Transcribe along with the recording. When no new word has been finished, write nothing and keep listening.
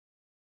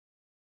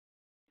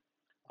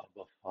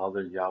Abba,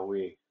 Father,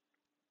 Yahweh,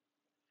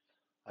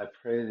 I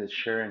pray the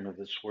sharing of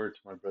this word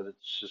to my brothers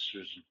and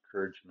sisters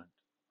encouragement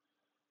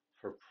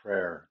for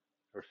prayer,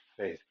 for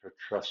faith, for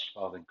trust,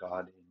 Father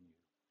God, in you.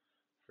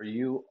 For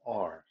you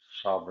are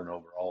sovereign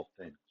over all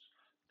things.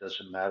 It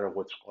doesn't matter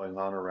what's going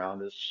on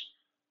around us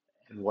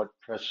and what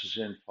presses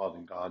in, Father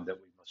God, that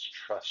we must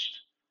trust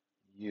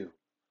you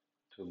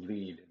to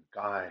lead and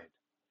guide.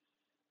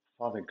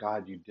 Father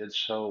God, you did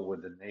so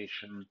with the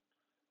nation,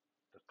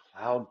 the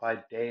cloud by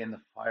day and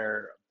the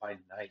fire by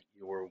night.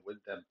 You were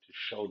with them to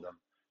show them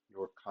you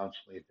were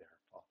constantly there,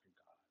 Father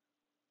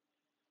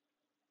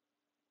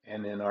God.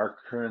 And in our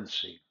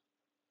currency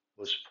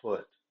was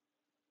put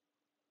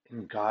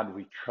in God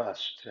we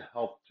trust to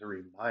help to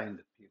remind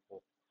the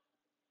people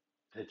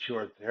that you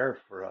are there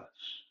for us.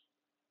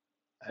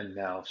 And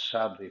now,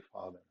 sadly,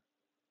 Father,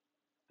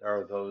 there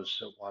are those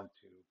that want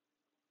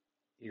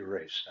to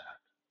erase that.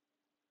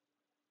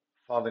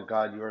 Father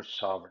God, you are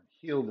sovereign.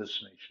 Heal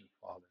this nation,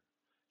 Father.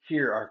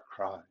 Hear our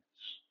cries.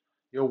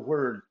 Your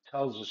word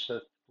tells us that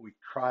if we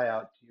cry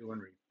out to you in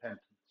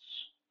repentance,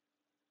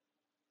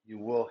 you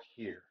will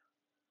hear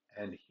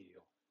and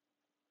heal.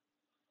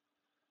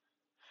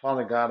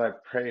 Father God, I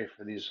pray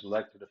for these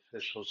elected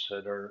officials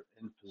that are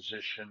in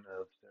position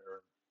of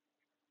their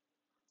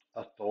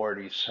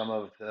authority. Some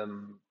of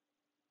them,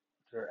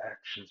 their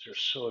actions are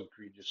so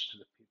egregious to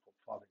the people,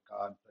 Father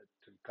God, but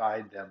to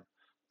guide them,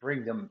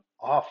 bring them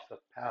off the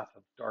path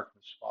of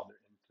darkness, Father,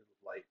 into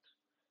the light,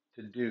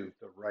 to do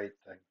the right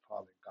thing,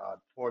 Father God,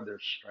 for their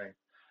strength.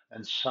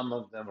 And some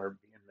of them are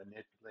being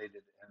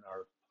manipulated and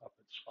are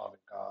puppets, Father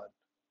God.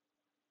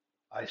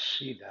 I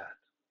see that.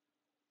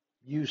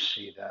 You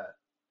see that.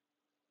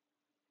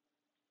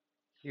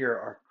 Hear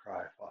our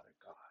cry, Father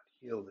God.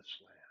 Heal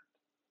this land.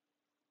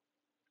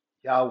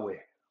 Yahweh,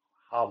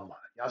 Haman,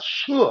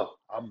 Yeshua,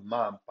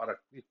 Haman,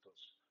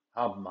 Parakletos,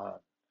 Haman.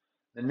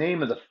 The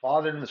name of the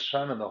Father and the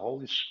Son and the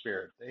Holy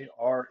Spirit. They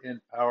are in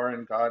power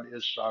and God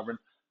is sovereign,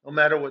 no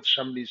matter what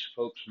some of these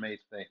folks may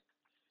think.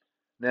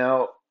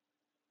 Now,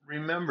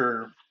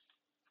 remember,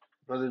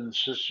 brothers and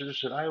sisters,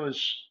 that I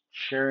was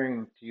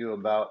sharing to you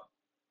about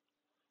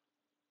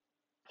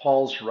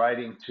Paul's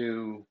writing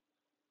to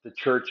the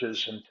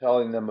churches and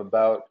telling them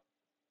about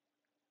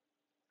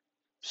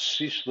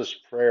ceaseless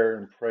prayer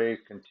and pray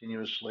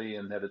continuously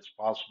and that it's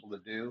possible to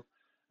do.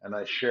 And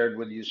I shared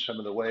with you some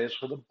of the ways.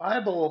 Well, the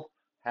Bible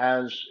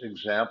has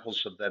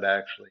examples of that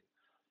actually.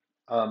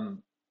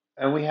 Um,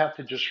 and we have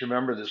to just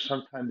remember that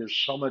sometimes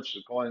there's so much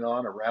that's going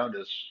on around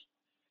us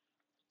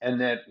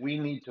and that we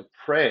need to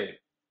pray.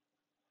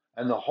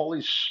 And the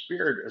Holy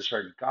Spirit is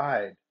our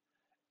guide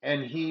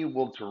and He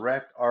will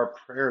direct our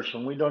prayers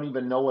when we don't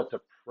even know what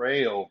to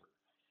pray over.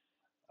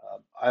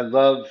 I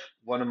love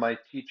one of my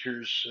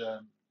teachers.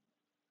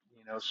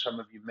 Some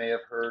of you may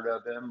have heard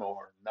of him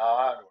or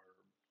not, or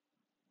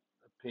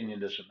opinion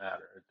doesn't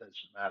matter. It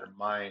doesn't matter.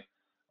 My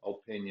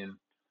opinion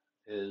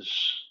is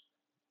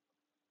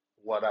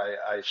what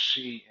I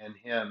see in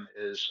him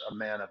is a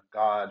man of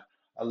God.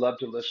 I love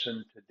to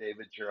listen to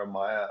David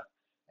Jeremiah,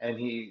 and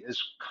he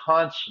is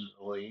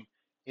constantly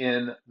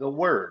in the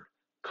Word,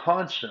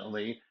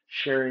 constantly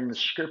sharing the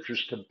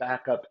scriptures to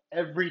back up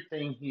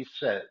everything he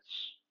says.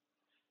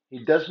 He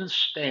doesn't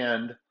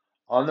stand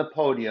on the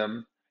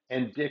podium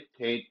and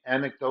dictate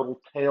anecdotal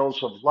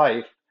tales of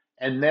life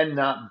and then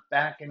not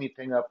back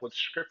anything up with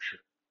scripture.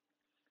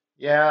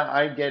 Yeah,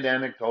 I get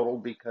anecdotal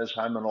because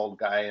I'm an old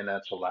guy and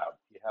that's allowed.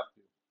 You have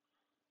to,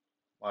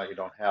 well, you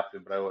don't have to,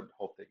 but I would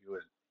hope that you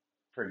would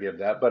forgive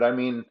that. But I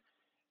mean,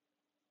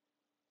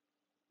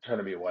 trying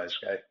to be a wise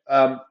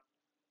guy.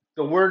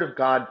 The Word of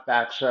God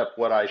backs up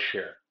what I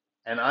share.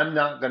 And I'm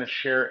not going to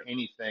share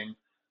anything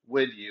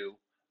with you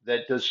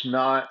that does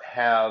not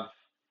have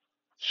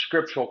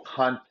scriptural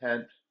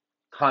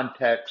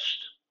context,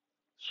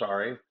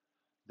 sorry,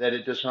 that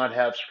it does not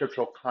have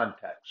scriptural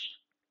context.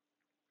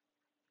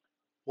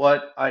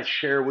 What I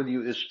share with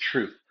you is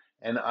truth.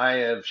 And I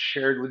have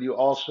shared with you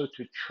also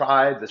to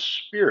try the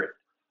spirit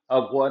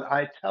of what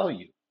I tell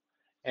you.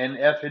 And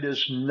if it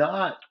is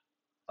not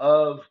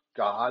of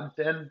God,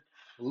 then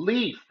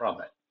flee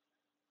from it.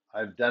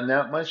 I've done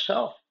that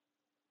myself.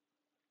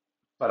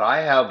 But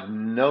I have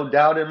no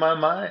doubt in my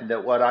mind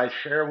that what I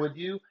share with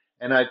you,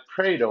 and I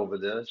prayed over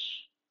this,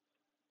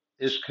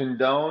 is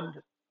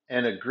condoned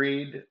and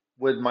agreed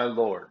with my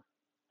Lord.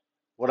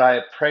 What I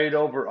have prayed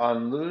over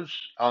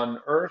on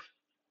earth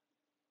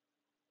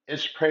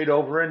is prayed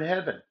over in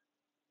heaven.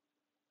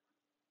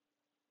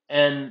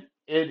 And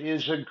it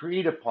is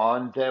agreed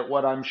upon that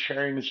what I'm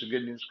sharing is the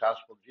good news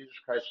gospel of Jesus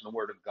Christ and the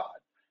Word of God.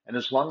 And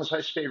as long as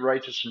I stay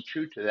righteous and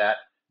true to that,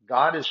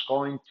 God is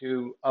going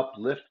to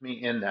uplift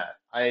me in that.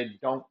 I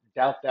don't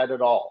doubt that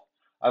at all.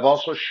 I've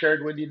also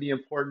shared with you the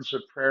importance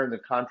of prayer and the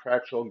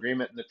contractual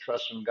agreement and the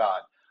trust in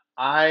God.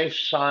 I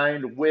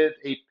signed with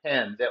a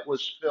pen that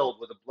was filled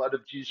with the blood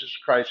of Jesus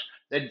Christ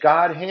that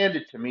God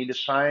handed to me to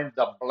sign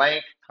the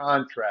blank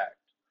contract.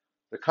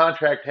 The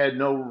contract had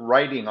no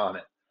writing on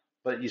it.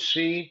 But you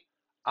see,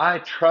 I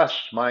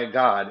trust my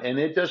God, and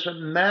it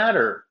doesn't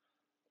matter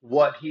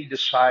what he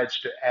decides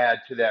to add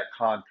to that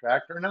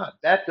contract or not.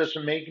 That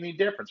doesn't make any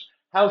difference.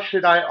 How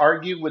should I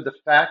argue with the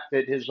fact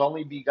that his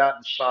only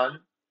begotten son,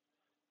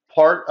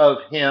 part of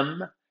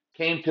him,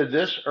 came to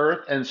this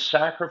earth and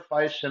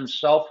sacrificed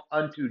himself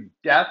unto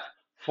death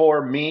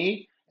for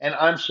me, and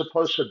I'm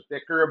supposed to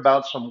bicker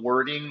about some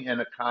wording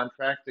in a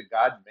contract that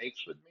God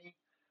makes with me?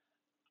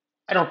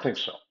 I don't think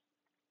so.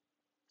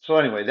 So,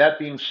 anyway, that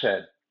being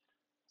said,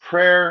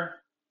 prayer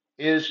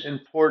is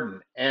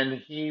important, and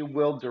He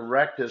will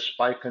direct us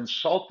by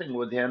consulting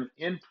with Him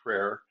in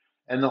prayer,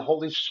 and the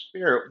Holy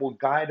Spirit will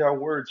guide our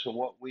words and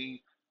what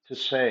we to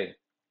say.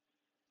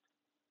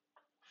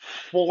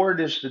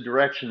 Forward is the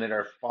direction that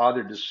our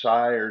Father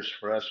desires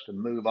for us to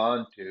move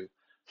on to.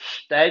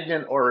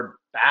 Stagnant or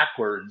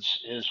backwards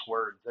is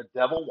where the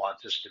devil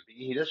wants us to be.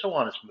 He doesn't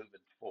want us moving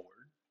forward.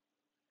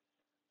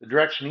 The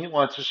direction he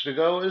wants us to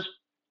go is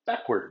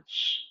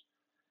backwards.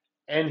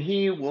 And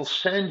he will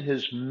send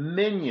his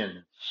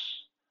minions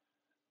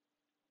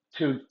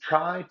to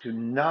try to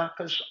knock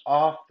us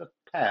off the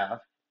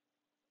path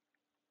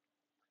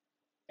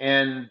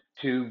and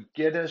to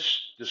get us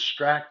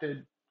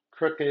distracted,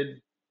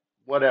 crooked,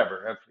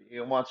 whatever, if he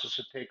wants us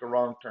to take a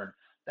wrong turn.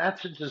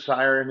 That's his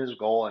desire and his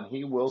goal, and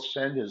he will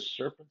send his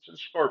serpents and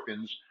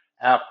scorpions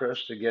after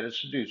us to get us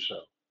to do so.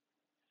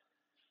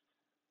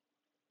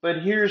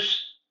 But here's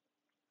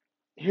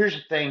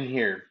the thing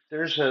here.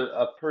 There's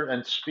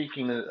and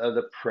speaking of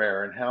the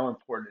prayer and how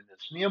important it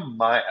is,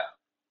 Nehemiah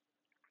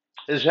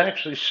is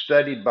actually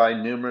studied by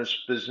numerous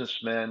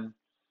businessmen,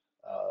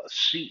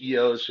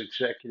 CEOs,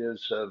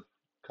 executives of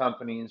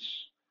companies,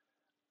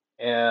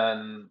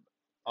 and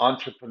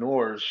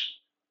entrepreneurs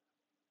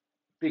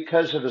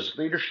because of his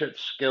leadership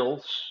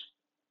skills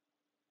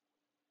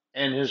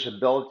and his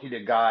ability to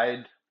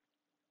guide.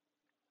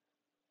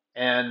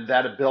 And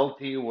that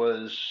ability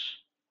was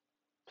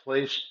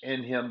placed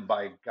in him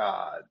by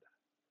God.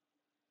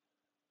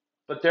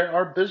 But there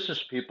are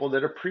business people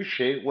that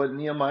appreciate what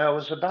Nehemiah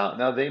was about.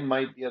 Now, they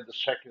might be of the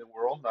secular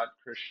world, not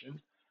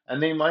Christian,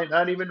 and they might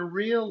not even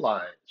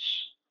realize.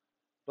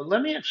 But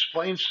let me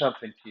explain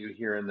something to you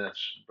here in this,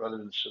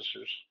 brothers and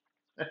sisters.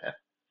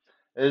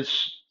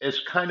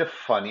 It's kind of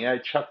funny. I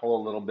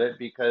chuckle a little bit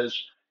because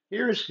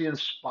here is the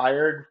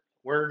inspired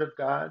word of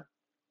God,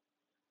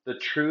 the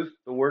truth,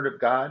 the word of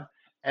God,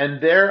 and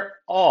there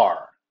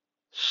are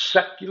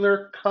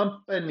secular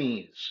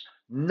companies,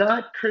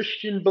 not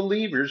Christian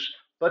believers,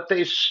 but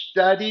they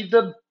study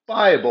the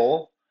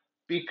Bible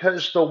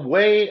because the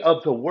way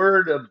of the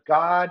word of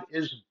God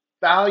is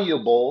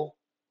valuable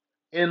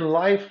in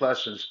life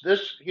lessons.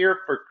 This here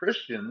for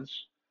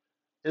Christians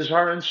is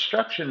our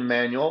instruction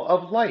manual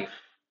of life.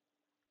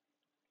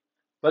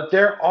 But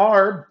there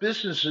are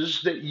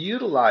businesses that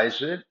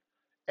utilize it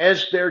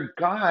as their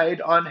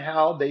guide on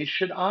how they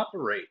should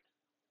operate.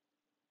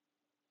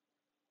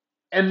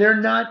 And they're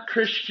not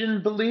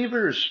Christian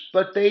believers,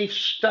 but they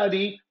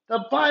study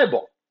the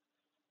Bible.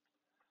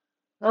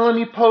 Now, let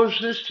me pose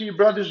this to you,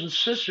 brothers and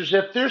sisters.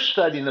 If they're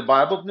studying the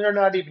Bible and they're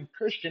not even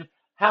Christian,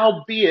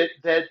 how be it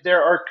that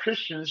there are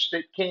Christians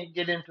that can't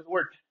get into the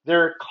Word?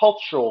 They're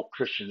cultural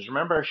Christians.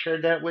 Remember, I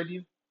shared that with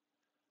you?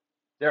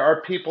 There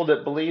are people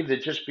that believe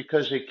that just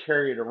because they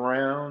carry it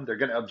around, they're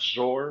going to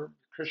absorb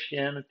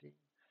Christianity.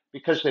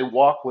 Because they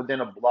walk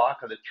within a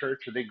block of the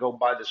church or they go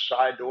by the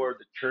side door of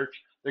the church,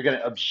 they're going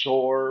to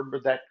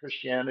absorb that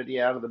Christianity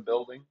out of the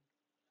building.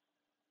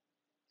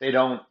 They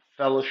don't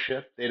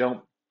fellowship. They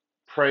don't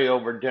pray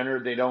over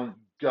dinner. They don't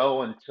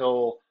go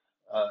until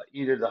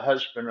either the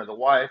husband or the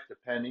wife,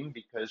 depending,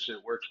 because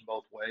it works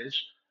both ways,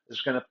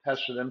 is going to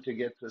pester them to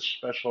get to a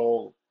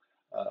special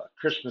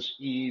Christmas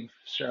Eve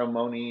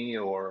ceremony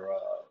or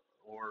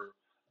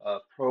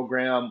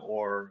program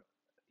or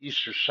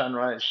Easter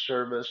sunrise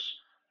service.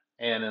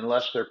 And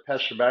unless they're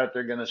pestered about it,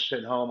 they're going to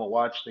sit home and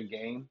watch the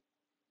game.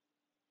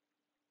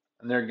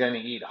 And they're going to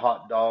eat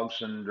hot dogs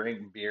and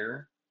drink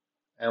beer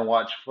and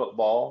watch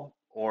football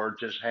or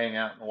just hang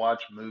out and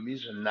watch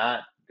movies and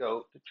not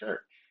go to church.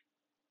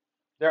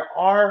 There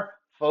are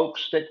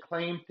folks that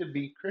claim to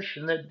be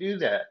Christian that do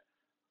that.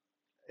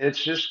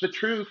 It's just the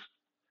truth.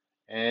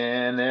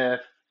 And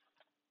if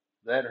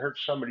that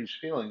hurts somebody's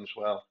feelings,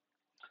 well,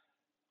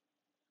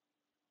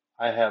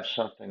 I have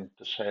something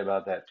to say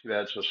about that. Too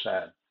bad, so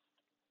sad.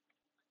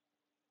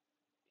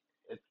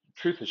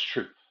 Truth is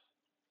truth.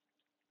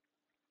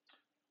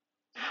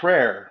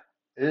 Prayer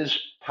is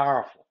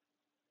powerful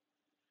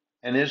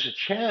and is a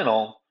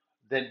channel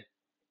that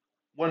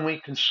when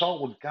we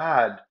consult with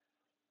God,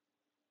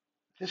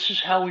 this is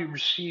how we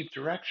receive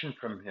direction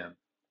from Him.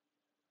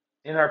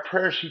 In our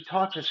prayers, He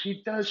taught us,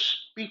 He does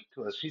speak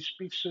to us. He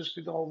speaks to us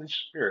through the Holy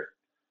Spirit.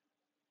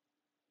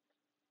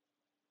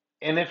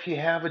 And if you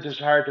have a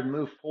desire to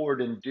move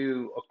forward and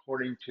do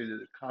according to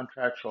the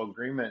contractual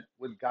agreement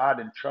with God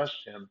and trust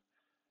Him,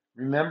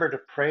 remember to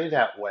pray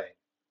that way.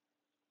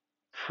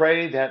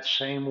 Pray that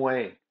same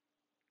way,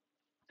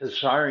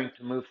 desiring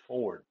to move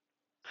forward.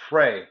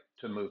 Pray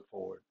to move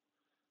forward.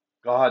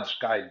 God's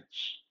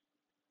guidance.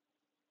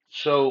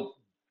 So,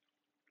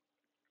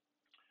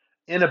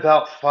 in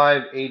about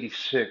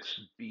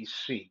 586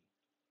 BC,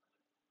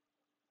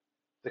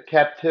 The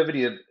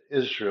captivity of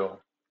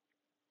Israel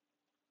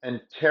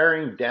and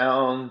tearing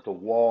down the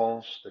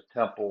walls, the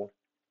temple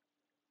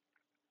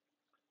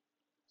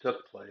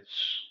took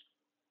place.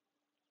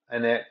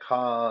 And it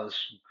caused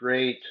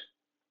great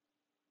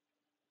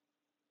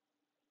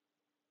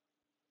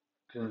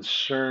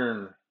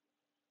concern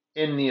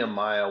in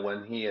Nehemiah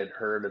when he had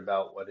heard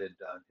about what had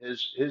done.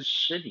 His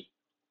city,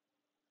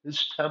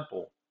 his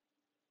temple,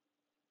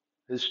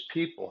 his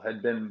people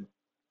had been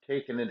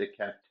taken into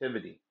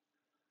captivity,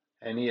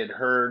 and he had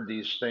heard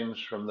these things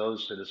from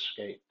those that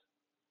escaped.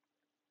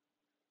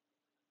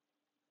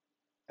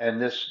 And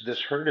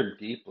this hurt him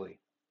deeply.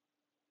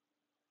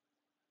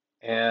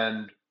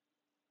 And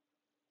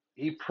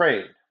he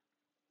prayed.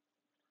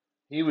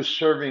 He was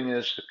serving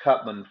as the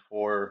cupman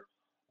for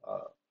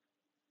uh,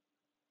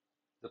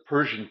 the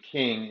Persian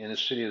king in the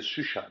city of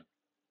Shushan.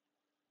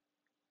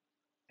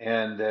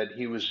 And that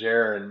he was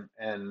there.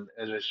 And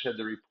as I said,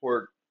 the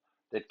report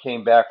that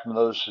came back from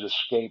those that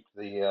escaped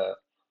the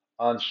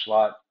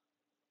onslaught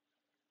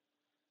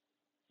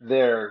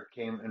there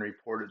came and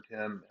reported to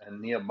him. And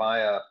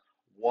Nehemiah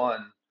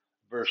 1,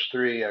 verse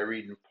 3, I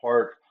read in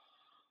part,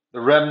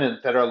 the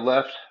remnant that are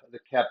left of the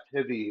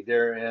captivity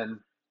therein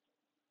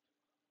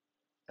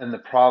and the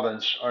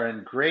province are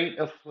in great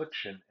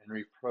affliction and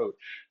reproach.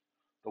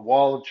 The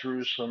wall of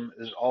Jerusalem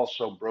is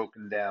also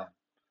broken down,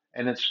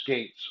 and its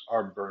gates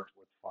are burnt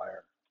with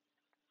fire.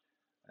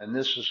 And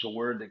this is the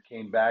word that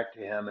came back to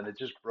him, and it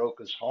just broke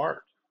his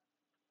heart.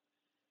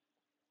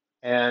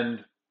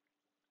 And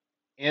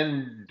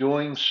in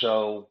doing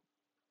so,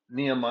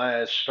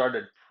 Nehemiah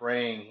started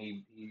praying.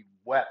 He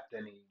wept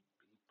and he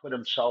put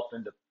himself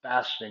into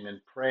fasting and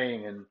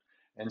praying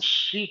and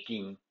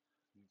seeking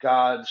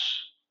God's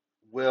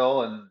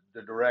will and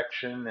the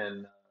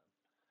direction.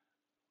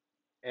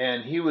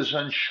 And he was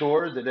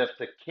unsure that if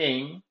the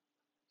king,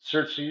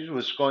 Xerxes,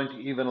 was going to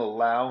even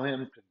allow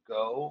him to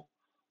go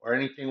or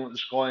anything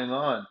was going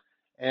on.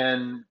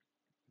 And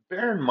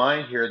bear in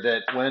mind here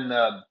that when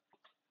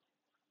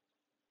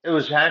it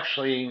was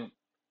actually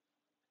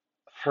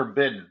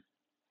forbidden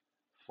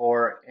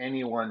for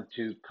anyone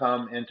to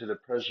come into the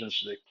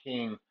presence of the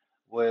king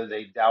with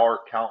a dour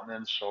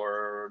countenance,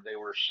 or they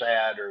were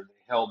sad, or they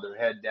held their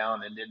head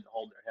down and didn't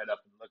hold their head up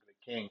and look at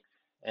the king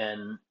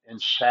and in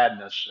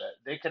sadness,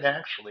 they could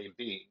actually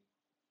be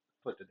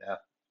put to death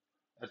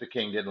if the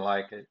king didn't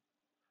like it.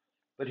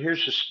 But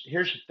here's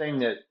the thing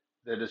that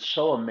is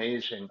so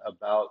amazing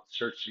about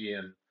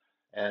Xerxes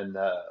and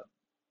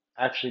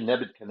actually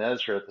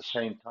Nebuchadnezzar at the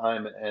same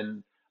time,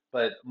 and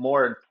but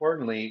more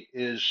importantly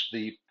is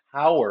the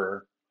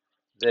power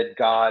that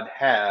God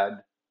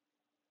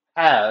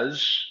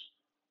has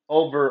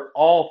over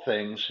all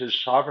things,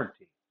 his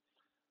sovereignty.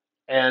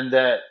 And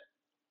that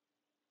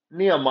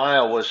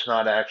Nehemiah was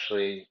not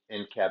actually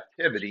in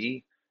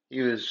captivity.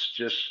 He was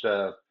just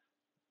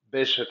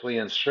basically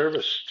in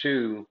service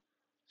to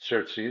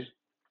Xerxes.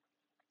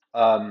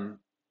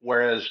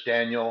 Whereas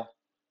Daniel,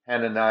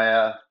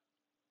 Hananiah,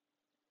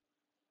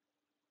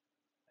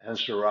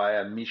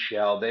 Azariah,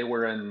 Mishael, they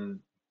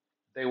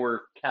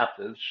were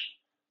captives,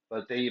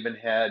 but they even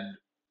had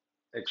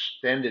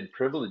extended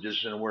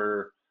privileges and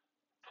were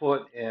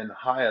put in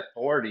high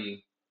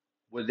authority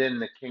within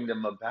the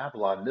kingdom of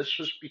Babylon. This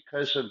was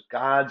because of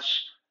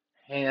God's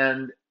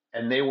hand,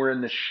 and they were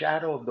in the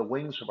shadow of the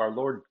wings of our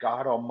Lord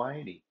God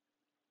Almighty.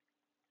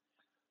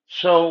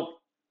 So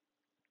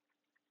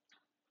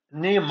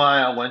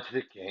Nehemiah went to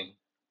the king,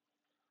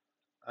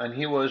 and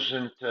he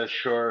wasn't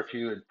sure if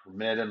he would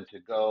permit him to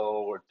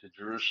go or to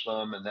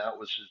Jerusalem, and that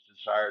was his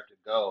desire to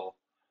go.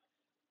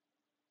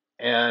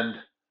 And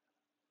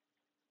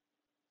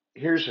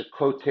here's a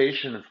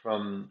quotation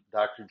from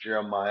Dr.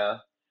 Jeremiah: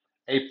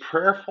 a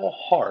prayerful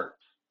heart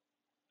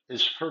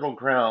is fertile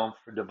ground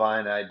for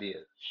divine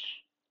ideas.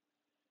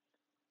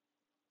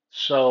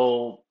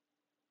 So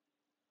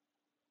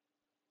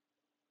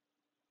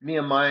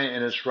Nehemiah,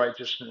 in his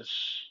righteousness,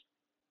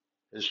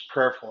 his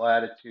prayerful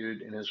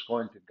attitude, and his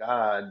going to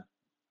God,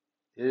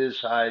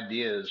 his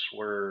ideas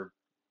were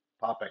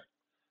popping.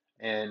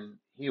 And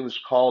he was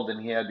called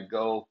and he had to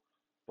go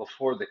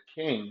before the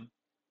king.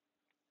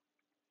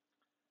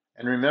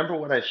 And remember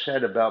what I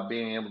said about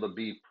being able to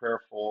be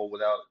prayerful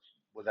without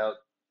without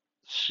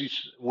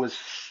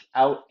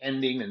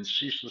ending in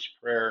ceaseless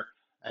prayer,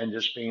 and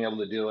just being able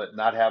to do it,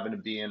 not having to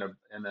be in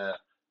a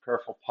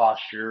prayerful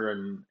posture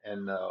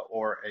and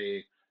or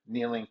a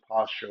kneeling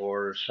posture,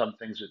 or some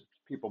things that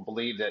people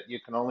believe that you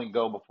can only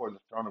go before the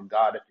throne of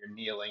God if you're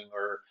kneeling,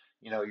 or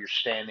you're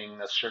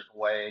standing a certain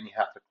way and you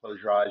have to close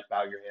your eyes,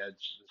 bow your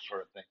heads, this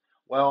sort of thing.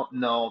 Well,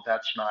 no,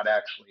 that's not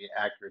actually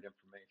accurate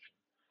information.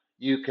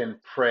 You can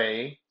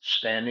pray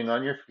standing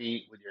on your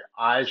feet with your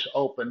eyes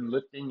open,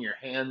 lifting your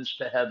hands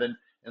to heaven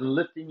and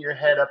lifting your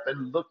head up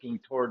and looking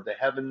toward the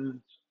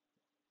heavens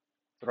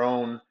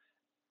throne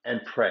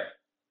and pray.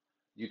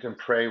 You can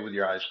pray with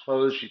your eyes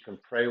closed. You can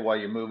pray while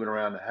you're moving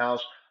around the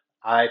house.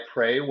 I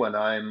pray when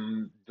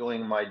I'm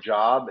doing my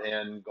job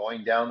and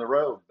going down the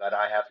road, but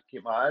I have to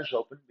keep my eyes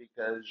open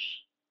because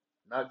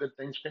not good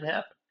things can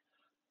happen.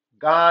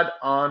 God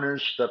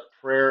honors the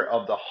prayer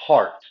of the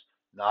heart,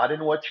 not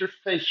in what your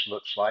face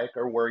looks like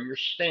or where you're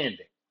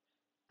standing.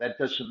 That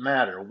doesn't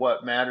matter.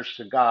 What matters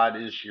to God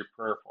is your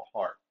prayerful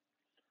heart.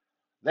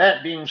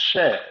 That being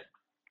said,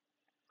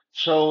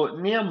 so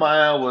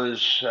Nehemiah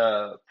was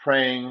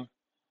praying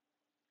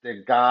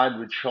that God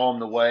would show him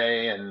the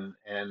way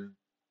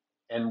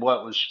and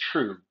what was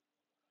true.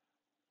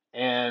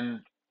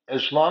 And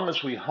as long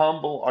as we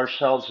humble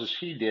ourselves as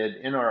he did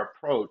in our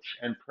approach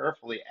and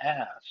prayerfully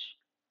ask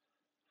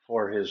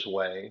for his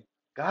way,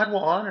 God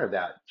will honor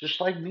that, just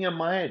like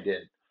Nehemiah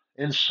did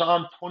in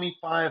Psalm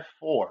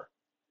 25:4.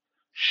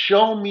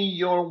 Show me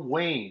your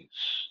ways,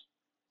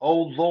 O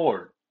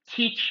Lord.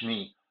 Teach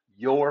me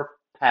your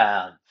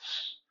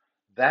paths.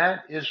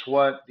 That is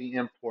what the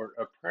import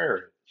of prayer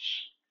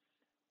is.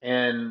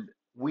 And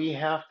we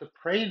have to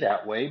pray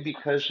that way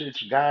because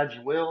it's God's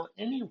will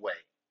anyway.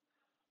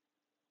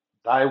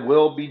 Thy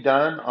will be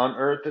done on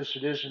earth as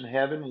it is in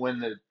heaven. When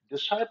the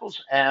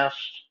disciples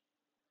asked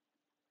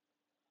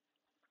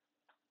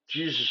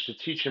Jesus to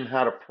teach them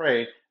how to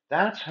pray,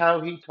 that's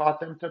how he taught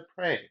them to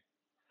pray.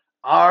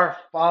 Our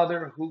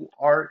Father who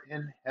art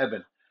in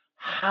heaven,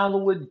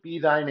 hallowed be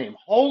thy name.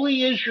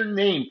 Holy is your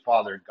name,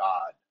 Father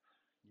God.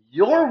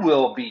 Your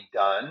will be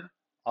done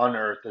on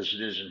earth as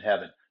it is in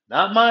heaven.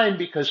 Not mine,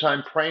 because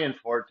I'm praying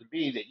for it to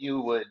be that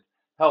you would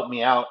help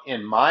me out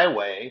in my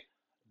way.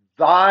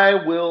 Thy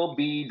will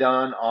be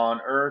done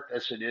on earth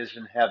as it is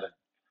in heaven.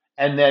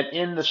 And that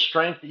in the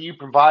strength that you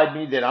provide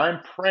me that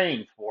I'm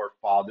praying for,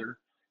 Father,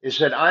 is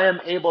that I am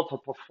able to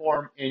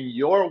perform in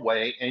your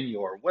way and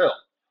your will.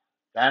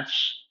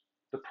 That's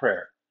the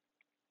prayer.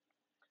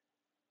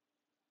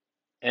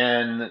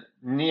 And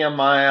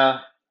Nehemiah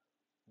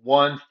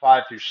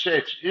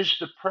 1:5-6 is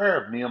the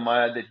prayer of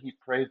Nehemiah that he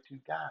prayed to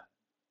God.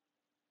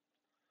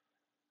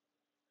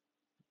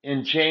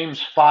 In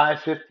James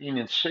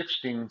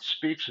 5:15-16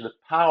 speaks of the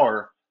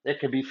power that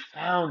can be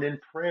found in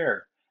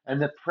prayer. And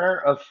the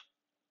prayer of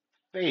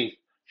faith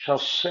shall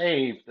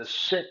save the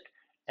sick,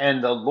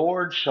 and the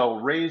Lord shall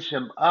raise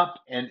him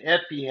up, and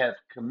if he hath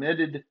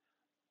committed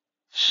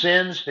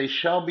sins, they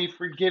shall be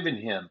forgiven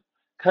him.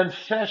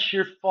 Confess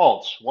your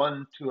faults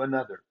one to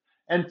another,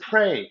 and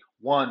pray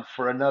one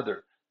for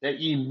another, that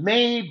ye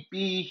may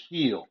be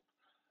healed.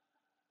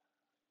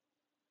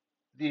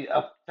 The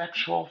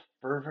effectual,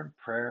 fervent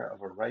prayer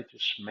of a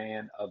righteous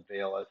man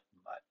availeth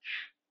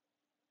much.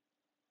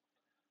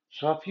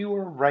 So if you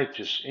are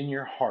righteous in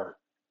your heart,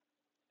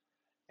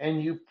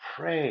 and you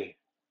pray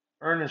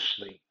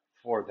earnestly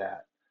for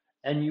that,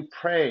 and you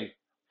pray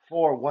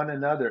for one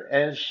another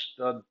as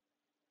the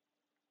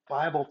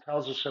Bible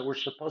tells us that we're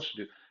supposed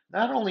to do.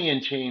 Not only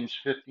in James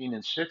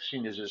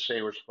 15:16 does it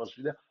say we're supposed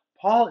to do that,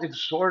 Paul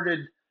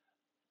exhorted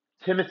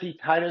Timothy,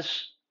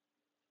 Titus,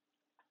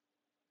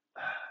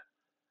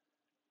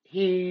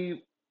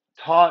 he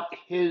taught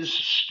his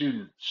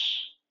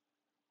students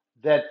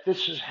that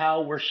this is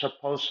how we're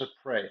supposed to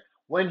pray.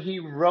 When he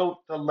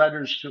wrote the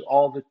letters to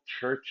all the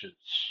churches,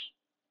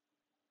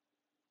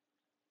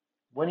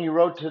 when he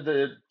wrote to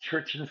the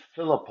church in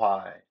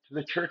Philippi, to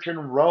the church in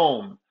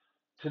Rome,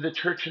 to the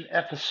church in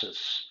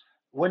Ephesus,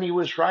 when he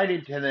was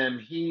writing to them,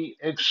 he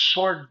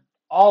exhorted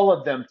all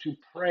of them to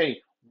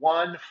pray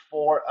one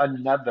for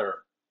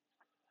another.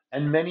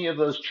 And many of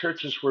those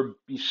churches were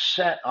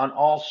beset on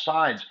all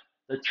sides.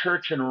 The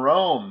church in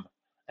Rome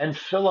and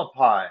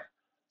Philippi,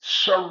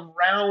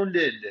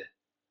 surrounded,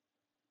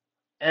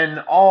 and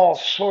all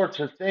sorts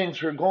of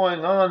things were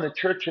going on. The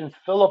church in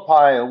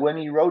Philippi, when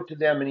he wrote to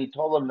them and he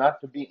told them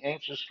not to be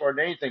anxious toward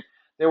anything,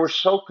 they were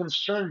so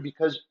concerned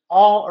because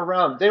all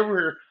around they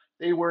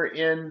were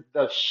in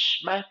the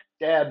smack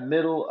dab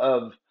middle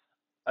of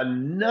a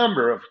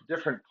number of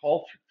different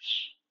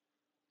cultures.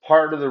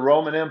 Part of the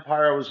Roman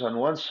Empire was on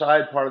one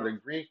side, part of the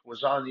Greek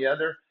was on the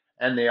other,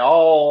 and they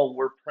all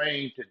were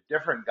praying to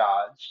different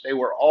gods. They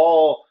were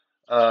all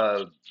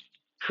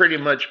pretty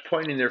much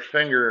pointing their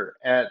finger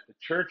at the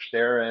church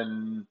there,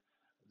 and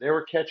they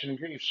were catching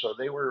grief. So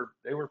they were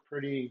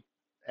pretty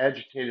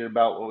agitated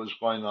about what was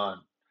going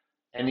on.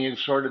 And he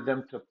exhorted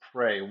them to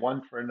pray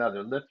one for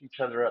another, lift each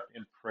other up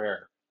in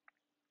prayer.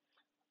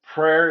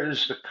 Prayer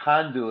is the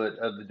conduit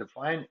of the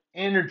divine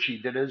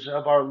energy that is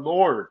of our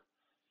Lord.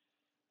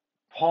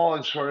 Paul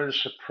exhorted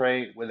us to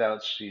pray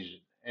without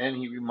ceasing, and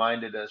he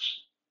reminded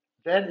us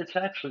that it's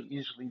actually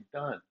easily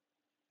done.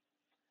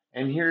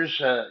 And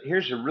here's a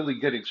really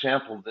good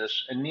example of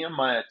this. In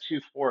Nehemiah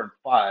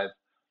 2:4-5,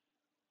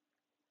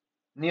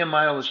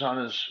 Nehemiah was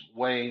on his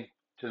way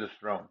to the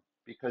throne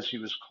because he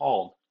was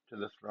called to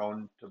the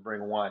throne to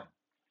bring wine.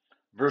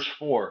 Verse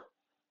 4,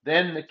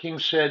 then the king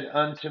said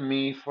unto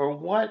me, for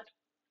what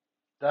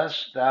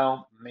dost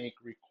thou make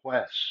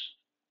request?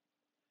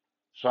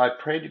 So I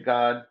prayed to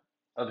God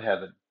of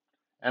heaven,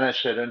 and I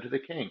said unto the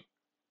king.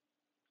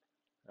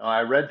 Now,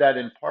 I read that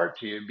in part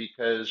to you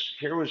because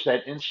here was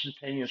that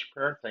instantaneous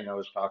prayer thing I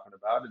was talking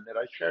about and that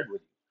I shared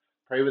with you.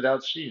 Pray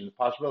without ceasing, the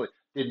possibility.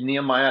 Did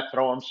Nehemiah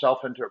throw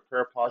himself into a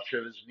prayer posture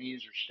of his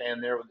knees or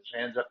stand there with his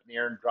hands up in the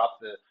air and drop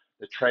the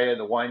tray of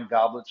the wine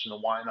goblets and the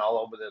wine all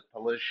over the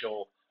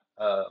palatial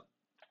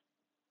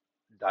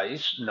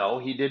dice? No,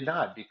 he did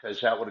not, because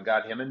that would have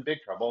got him in big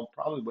trouble and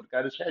probably would have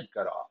got his head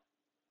cut off.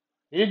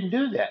 He didn't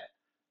do that.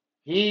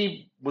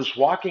 He was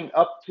walking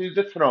up to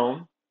the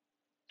throne,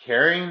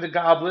 carrying the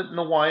goblet and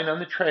the wine on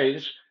the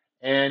trays,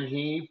 and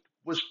he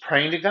was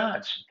praying to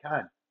God. Said,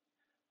 God,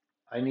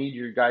 I need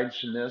your guidance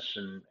in this,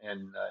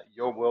 and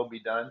your will be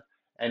done.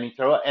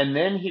 And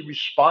then he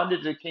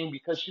responded to the king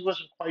because he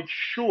wasn't quite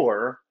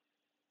sure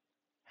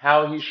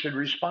how he should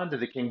respond to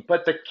the king.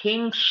 But the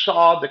king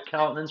saw the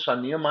countenance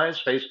on Nehemiah's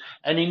face,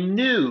 and he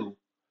knew,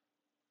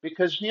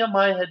 because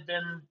Nehemiah had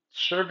been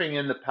serving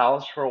in the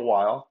palace for a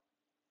while,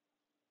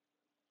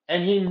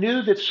 and he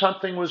knew that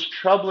something was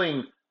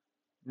troubling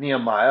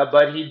Nehemiah,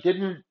 but he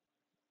didn't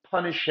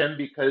punish him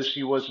because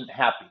he wasn't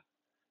happy.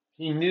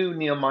 He knew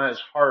Nehemiah's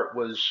heart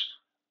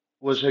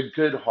was a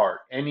good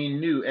heart, and he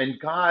knew, and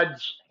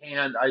God's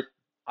hand,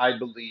 I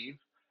believe,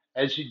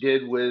 as he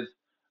did with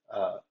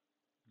uh,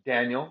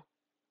 Daniel,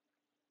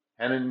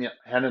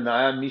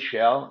 Hananiah,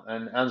 Mishael,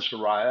 and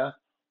Azariah,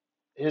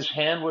 his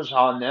hand was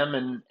on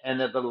them,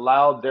 and it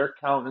allowed their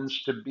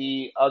countenance to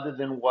be other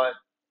than what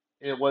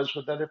it was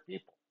with other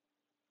people.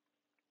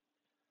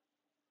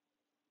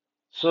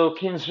 So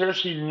King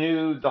Xerxes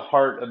knew the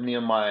heart of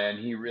Nehemiah, and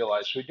he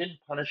realized. So he didn't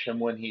punish him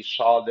when he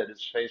saw that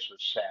his face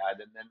was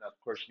sad. And then, of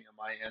course,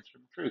 Nehemiah answered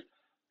him truth.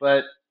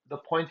 But the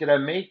point that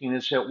I'm making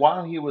is that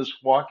while he was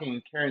walking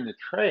and carrying the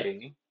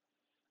tray,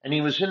 and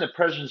he was in the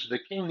presence of the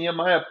king,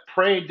 Nehemiah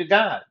prayed to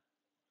God,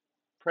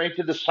 prayed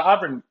to the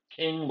sovereign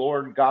King,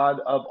 Lord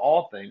God of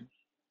all things.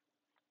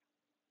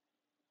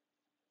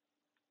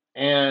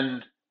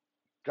 And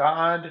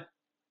God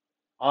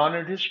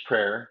honored his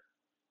prayer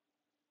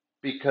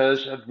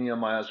because of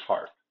Nehemiah's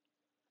heart.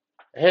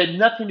 It had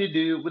nothing to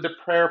do with the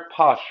prayer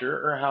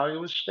posture or how he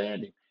was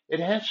standing. It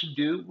has to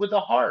do with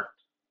the heart.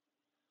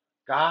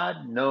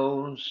 God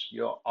knows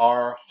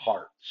our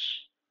hearts.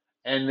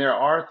 And there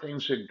are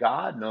things that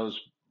God knows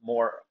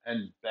more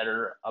and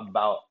better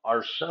about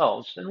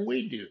ourselves than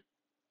we do.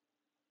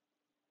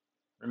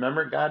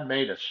 Remember, God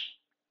made us.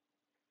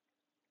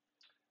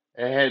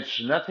 It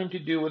has nothing to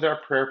do with our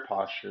prayer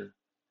posture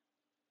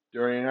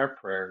during our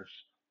prayers,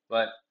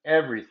 but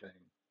everything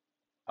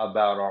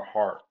about our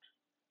heart.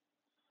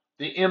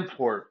 The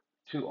import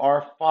to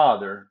our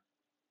Father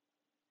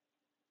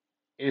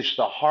is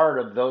the heart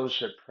of those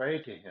that pray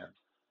to him.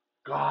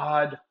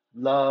 God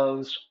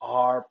loves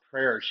our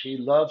prayers. He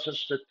loves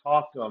us to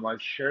talk to him.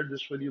 I've shared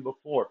this with you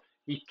before.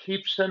 He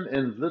keeps them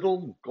in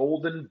little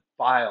golden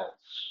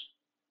vials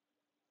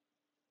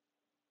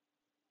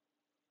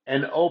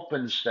and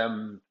opens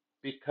them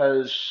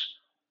because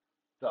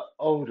the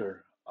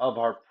odor of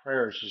our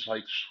prayers is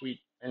like sweet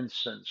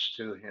incense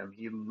to him.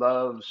 He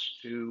loves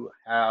to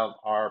have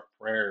our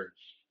prayers.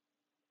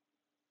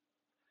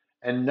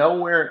 And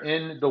nowhere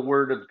in the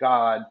Word of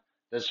God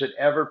does it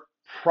ever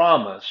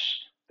promise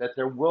that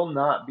there will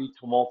not be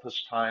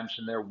tumultuous times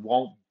and there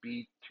won't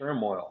be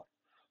turmoil.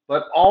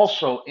 But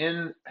also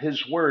in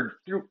His Word,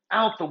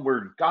 throughout the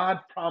Word, God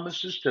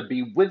promises to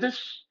be with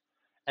us,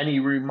 and He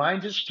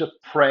reminds us to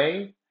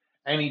pray,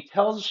 and He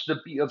tells us to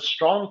be of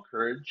strong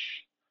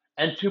courage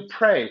and to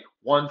pray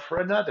one for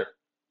another.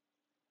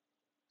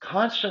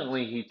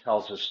 Constantly, He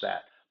tells us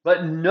that.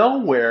 But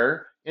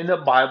nowhere in the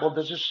Bible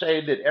does it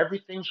say that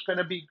everything's going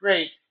to be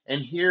great,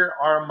 and here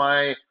are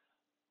my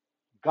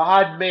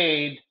God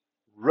made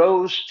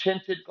rose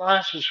tinted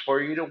glasses for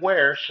you to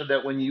wear so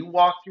that when you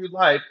walk through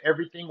life,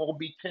 everything will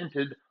be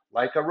tinted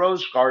like a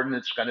rose garden.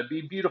 It's going to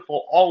be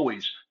beautiful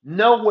always.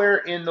 Nowhere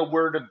in the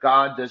Word of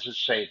God does it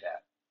say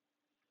that.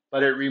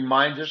 But it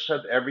reminds us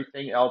of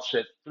everything else,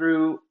 that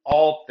through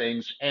all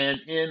things and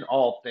in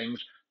all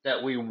things,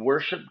 that we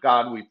worship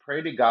God, we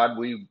pray to God,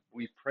 we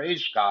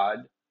praise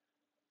God,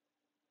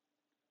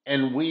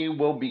 and we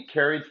will be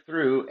carried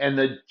through. And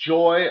the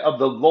joy of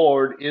the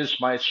Lord is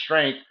my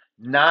strength,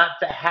 not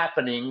the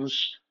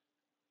happenings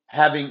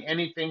having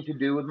anything to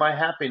do with my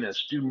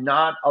happiness. Do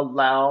not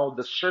allow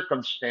the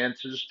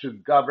circumstances to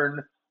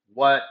govern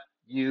what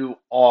you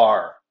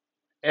are.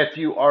 If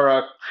you are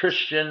a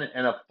Christian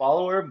and a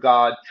follower of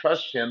God,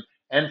 trust Him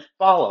and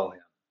follow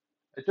Him.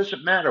 It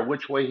doesn't matter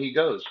which way He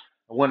goes.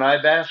 When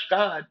I've asked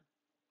God,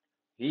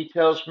 He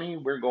tells me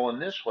we're going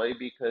this way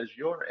because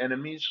your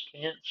enemies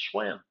can't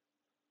swim.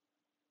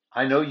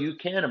 I know you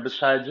can, and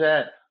besides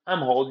that, I'm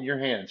holding your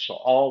hand, so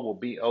all will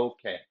be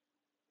okay.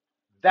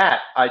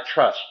 That I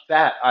trust.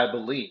 That I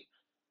believe.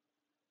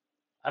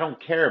 I don't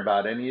care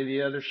about any of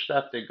the other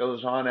stuff that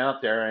goes on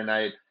out there, and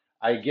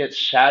I get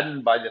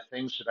saddened by the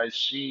things that I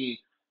see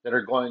that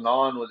are going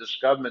on with this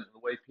government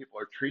and the way people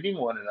are treating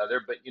one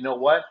another. But you know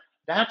what?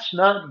 That's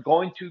not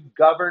going to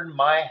govern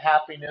my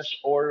happiness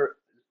or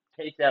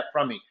take that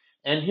from me.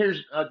 And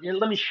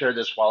let me share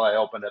this while I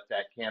open up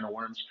that can of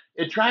worms.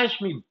 It drives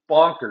me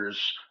bonkers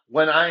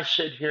when I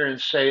sit here and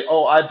say,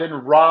 "Oh, I've been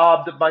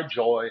robbed of my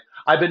joy.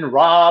 I've been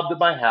robbed of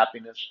my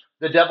happiness.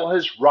 The devil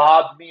has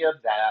robbed me of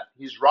that.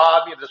 He's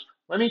robbed me of this."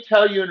 Let me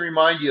tell you and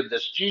remind you of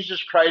this.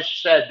 Jesus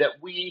Christ said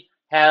that we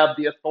have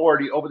the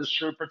authority over the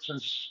serpents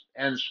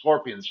and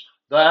scorpions.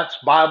 That's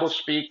Bible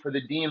speak for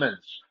the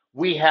demons.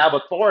 We have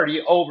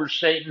authority over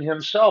Satan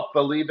himself,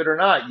 believe it or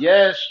not.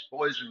 Yes,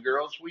 boys and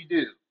girls, we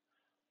do.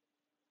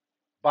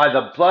 By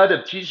the blood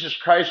of Jesus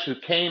Christ who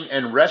came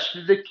and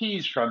wrested the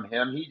keys from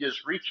him, he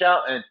just reached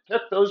out and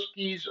took those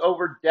keys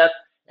over death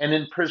and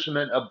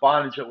imprisonment of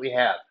bondage that we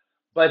have.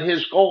 But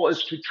his goal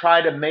is to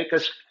try to make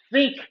us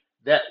think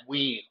that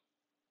we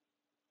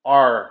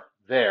are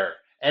there.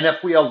 And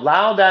if we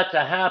allow that to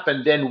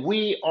happen, then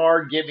we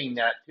are giving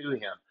that to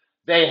him.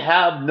 They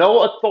have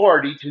no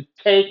authority to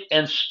take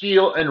and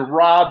steal and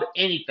rob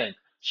anything.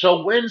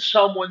 So when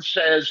someone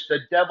says, the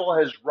devil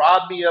has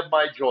robbed me of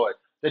my joy,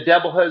 the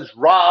devil has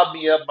robbed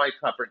me of my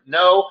comfort,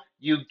 no,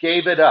 you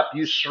gave it up,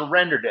 you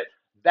surrendered it.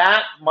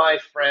 That, my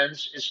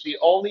friends, is the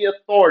only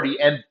authority,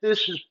 and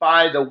this is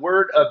by the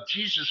word of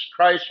Jesus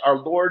Christ, our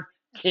Lord,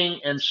 King,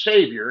 and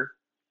Savior,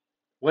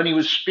 when he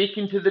was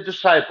speaking to the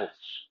disciples.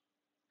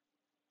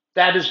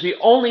 That is the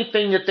only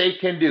thing that they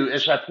can do,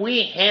 is if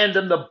we hand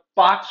them the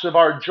box of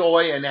our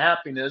joy and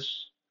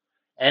happiness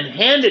and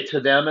hand it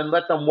to them and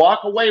let them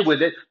walk away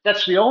with it,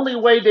 that's the only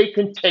way they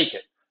can take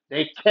it.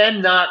 They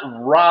cannot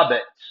rob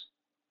it.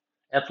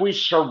 If we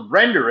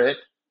surrender it,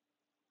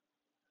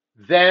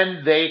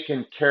 then they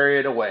can carry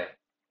it away.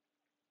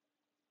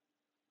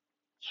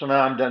 So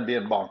now I'm done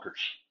being bonkers.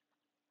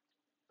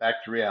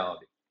 Back to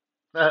reality.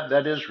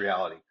 That is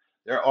reality.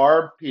 There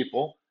are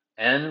people,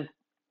 and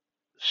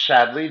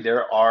sadly,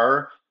 there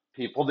are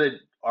people that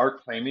are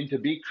claiming to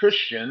be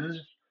Christians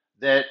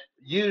that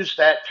use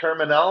that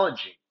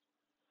terminology.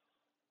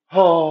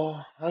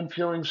 Oh, I'm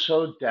feeling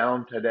so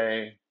down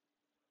today.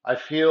 I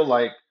feel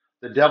like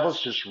the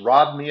devil's just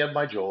robbed me of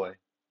my joy.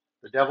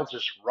 The devil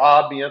just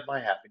robbed me of my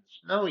happiness.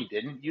 No, he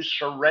didn't. You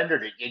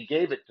surrendered it. You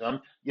gave it to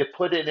him. You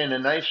put it in a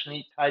nice,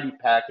 neat, tidy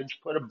package,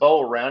 put a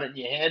bow around it, and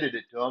you handed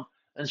it to him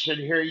and said,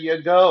 here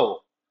you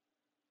go.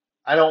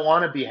 I don't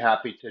want to be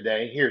happy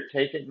today. Here,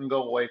 take it and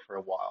go away for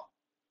a while.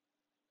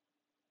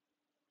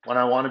 When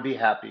I want to be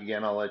happy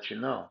again, I'll let you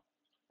know.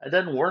 It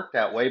doesn't work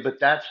that way, but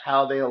that's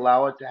how they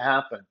allow it to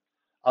happen.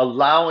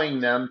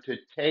 Allowing them to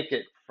take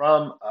it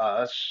from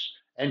us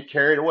and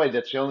carry it away.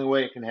 That's the only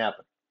way it can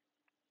happen.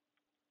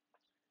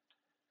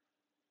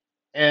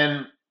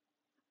 And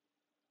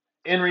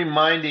in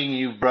reminding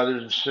you,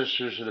 brothers and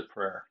sisters, of the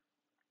prayer,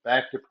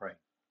 back to praying,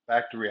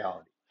 back to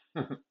reality.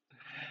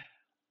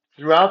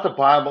 Throughout the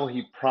Bible,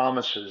 he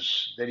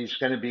promises that he's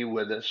going to be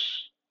with us,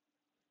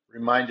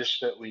 remind us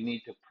that we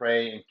need to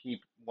pray and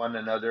keep one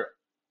another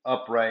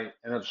upright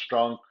and of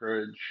strong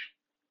courage,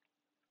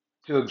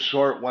 to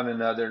exhort one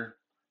another,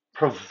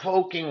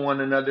 provoking one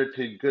another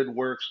to good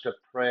works, to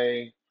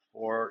pray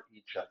for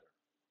each other.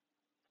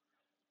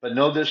 But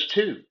know this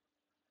too,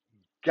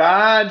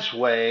 God's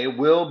way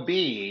will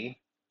be,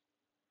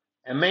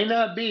 and may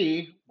not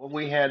be what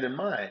we had in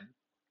mind,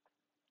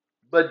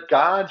 but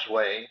God's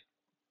way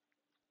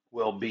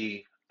will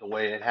be the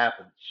way it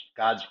happens.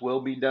 God's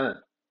will be done.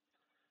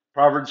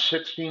 Proverbs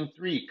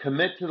 16:3,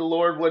 commit to the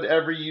Lord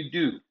whatever you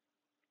do,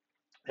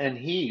 and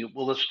he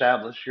will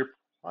establish your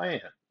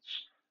plans.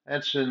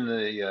 That's in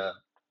the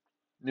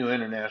New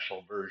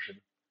International Version.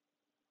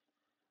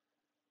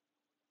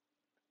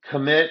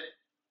 Commit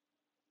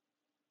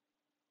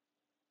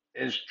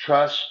is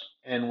trust,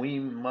 and we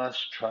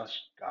must trust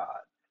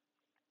God.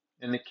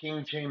 In the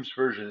King James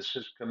Version, it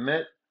says,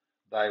 commit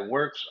thy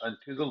works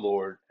unto the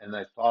Lord, and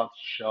thy thoughts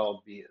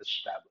shall be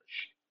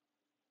established.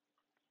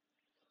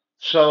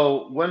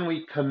 So when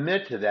we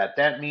commit to that,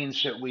 that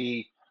means that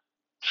we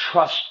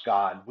trust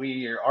God.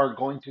 We are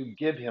going to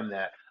give him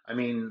that. I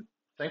mean,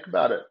 think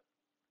about it,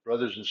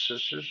 brothers and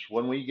sisters.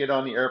 When we get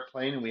on the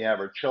airplane and we have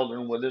our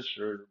children with us,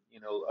 or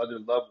other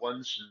loved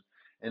ones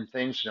and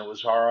things, and it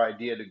was our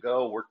idea to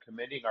go, we're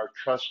committing our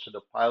trust to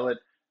the pilot,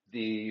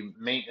 the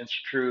maintenance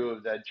crew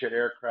of that jet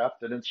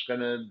aircraft, that it's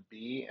going to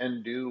be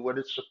and do what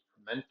it's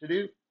meant to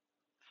do,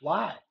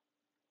 fly.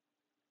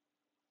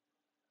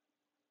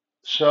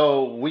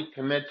 So we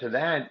commit to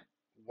that.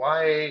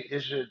 Why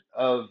is it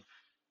of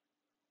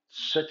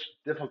such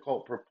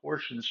difficult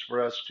proportions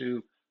for us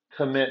to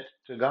commit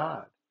to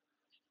God?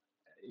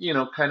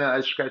 Kind of,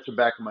 I scratch the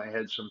back of my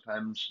head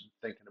sometimes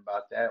thinking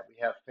about that. We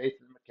have faith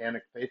in the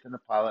mechanic, faith in the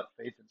pilot,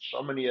 faith in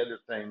so many other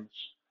things,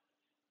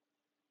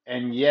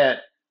 and yet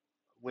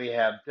we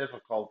have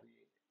difficulty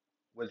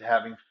with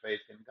having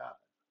faith in God.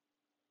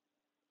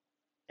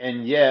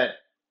 And yet,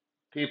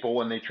 people,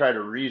 when they try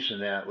to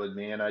reason that with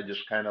me, and I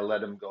just kind of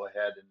let them go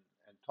ahead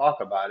and talk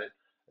about it,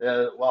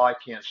 well, I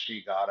can't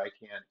see God. I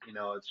can't,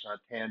 it's not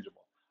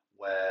tangible.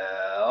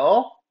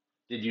 Well,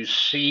 did you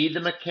see the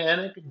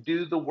mechanic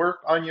do the work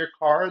on your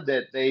car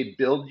that they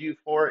billed you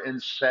for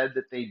and said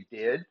that they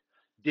did?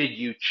 Did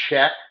you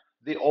check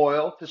the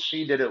oil to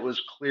see that it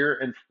was clear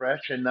and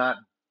fresh and not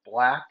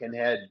black and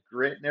had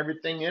grit and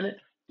everything in it?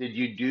 Did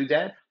you do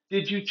that?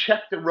 Did you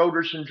check the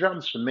rotors and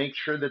drums to make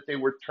sure that they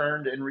were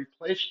turned and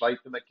replaced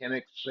like the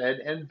mechanic said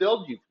and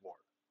billed you for?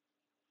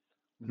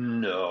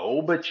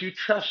 No, but you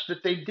trust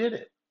that they did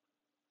it.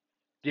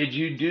 Did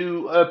you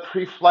do a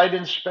pre-flight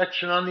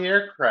inspection on the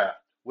aircraft,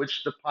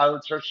 which the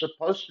pilots are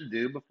supposed to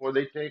do before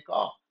they take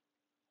off?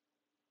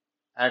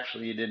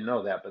 Actually, you didn't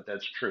know that, but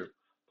that's true.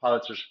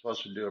 Pilots are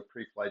supposed to do a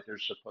pre-flight. They're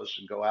supposed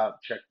to go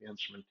out, check the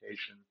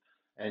instrumentation,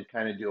 and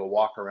kind of do a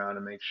walk around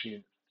and make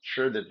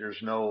sure that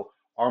there's no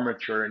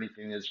armature or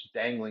anything that's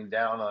dangling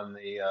down on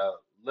the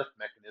lift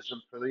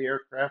mechanism for the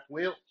aircraft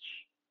wheels.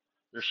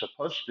 They're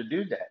supposed to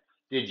do that.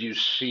 Did you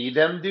see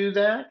them do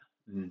that?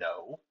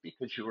 No,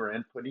 because you were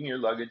in putting your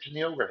luggage in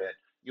the overhead.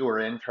 You were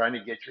in trying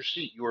to get your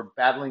seat. You were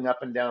battling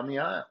up and down the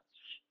aisle,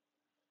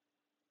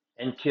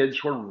 and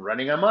kids were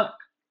running amok.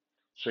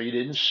 So you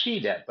didn't see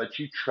that, but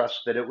you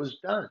trust that it was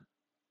done.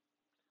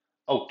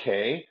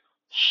 Okay,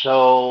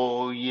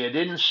 so you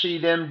didn't see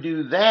them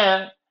do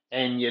that,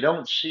 and you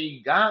don't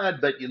see God,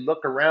 but you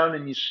look around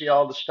and you see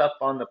all the stuff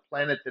on the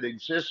planet that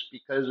exists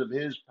because of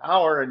His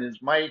power and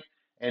His might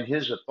and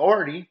His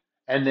authority,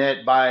 and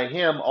that by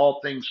Him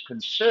all things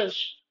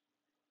consist,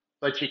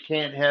 but you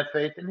can't have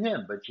faith in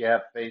Him, but you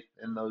have faith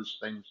in those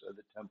things of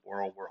the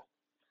temporal world.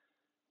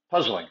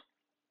 Puzzling,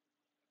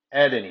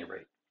 at any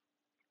rate.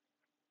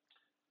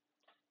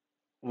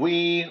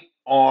 We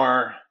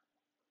are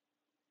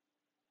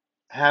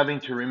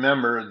having to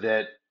remember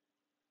that,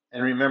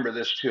 and remember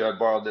this too. I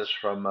borrowed this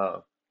from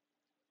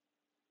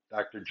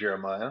Dr.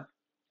 Jeremiah.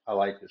 I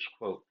like this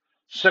quote.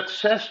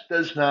 Success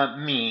does not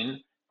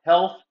mean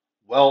health,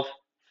 wealth,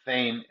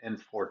 fame,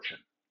 and fortune.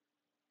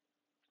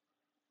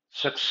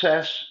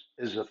 Success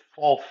is a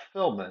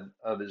fulfillment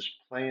of His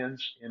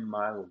plans in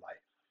my life.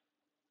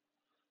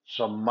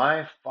 So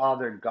my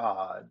Father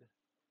God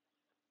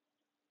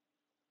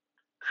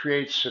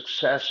creates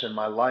success in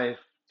my life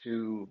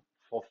to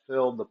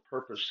fulfill the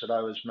purpose that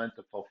I was meant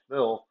to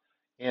fulfill,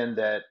 and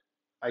that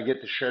I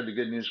get to share the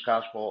good news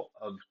gospel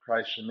of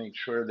Christ and make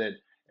sure that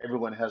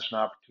everyone has an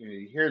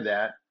opportunity to hear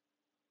that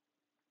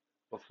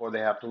before they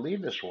have to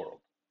leave this world.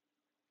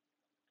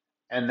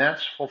 And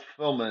that's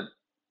fulfillment,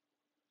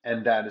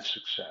 and that is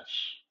success.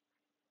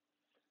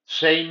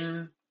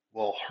 Satan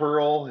will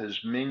hurl his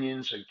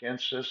minions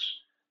against us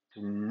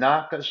to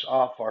knock us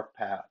off our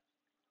path.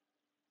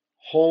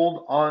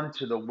 Hold on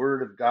to the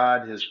word of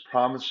God, His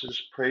promises,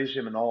 praise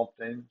Him in all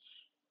things,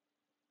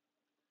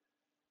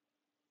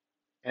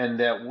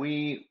 and that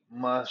we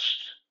must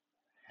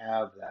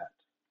have that.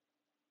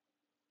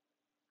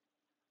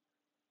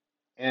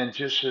 And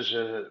just as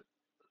a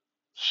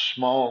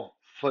small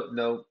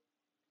footnote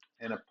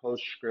and a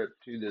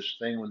postscript to this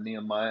thing with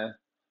Nehemiah,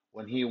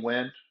 when he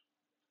went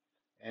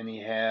and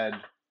he had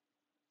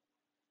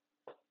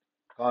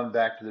gone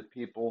back to the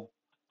people,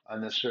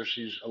 and the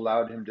Circes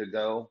allowed him to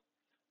go,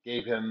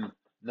 gave him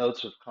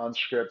notes of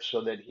conscript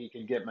so that he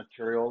could get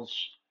materials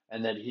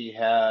and that he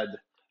had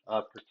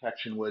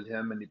protection with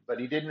him. But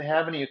he didn't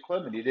have any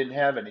equipment. He didn't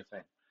have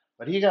anything.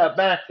 But he got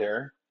back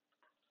there,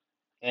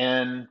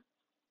 and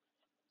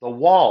the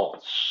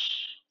walls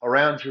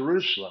around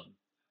Jerusalem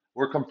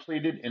were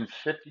completed in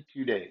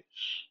 52 days.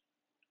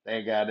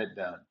 They got it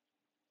done.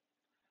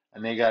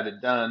 And they got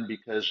it done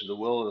because of the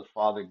will of the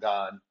Father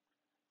God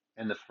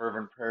and the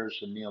fervent prayers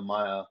of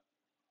Nehemiah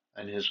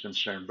and his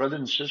concern. Brothers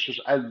and sisters,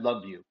 I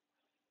love you.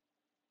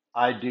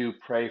 I do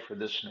pray for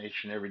this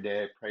nation every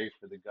day. I pray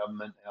for the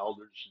government,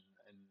 elders, and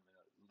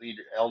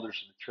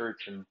elders of the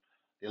church, and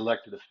the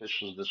elected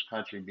officials of this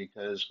country.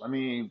 Because let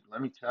me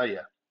tell you,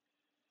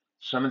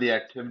 some of the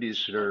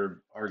activities that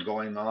are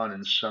going on,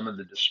 and some of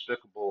the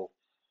despicable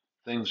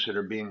things that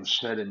are being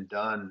said and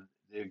done,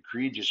 the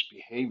egregious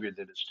behavior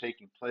that is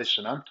taking place,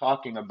 and I'm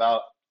talking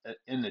about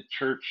in the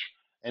church,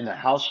 in the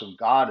house of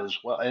God as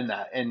well,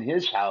 in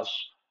His house,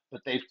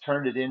 but they've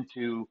turned it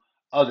into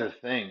other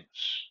things.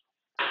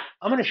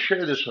 I'm going to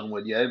share this one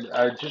with you.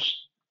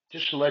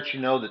 Just to let you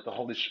know that the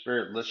Holy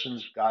Spirit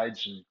listens,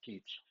 guides, and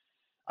keeps.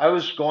 I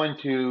was going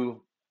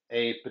to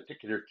a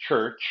particular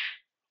church,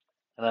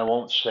 and I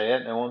won't say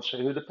it, and I won't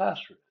say who the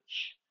pastor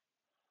is.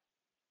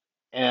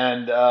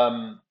 And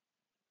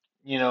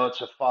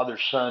it's a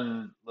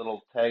father-son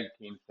little tag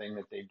team thing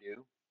that they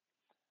do,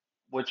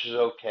 which is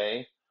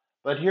okay.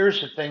 But here's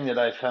the thing that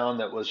I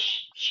found that was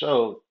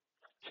so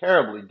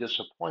terribly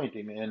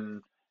disappointing,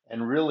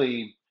 and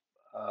really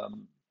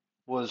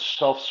was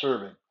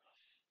self-serving.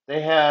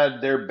 They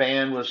had their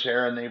band was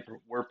there, and they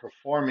were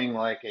performing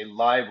like a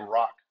live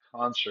rock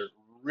concert,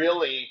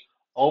 really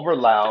over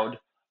loud,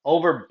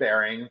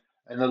 overbearing,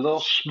 and the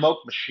little smoke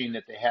machine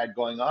that they had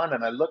going on.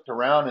 And I looked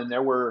around, and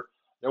there were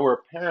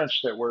parents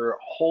that were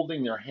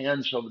holding their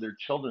hands over their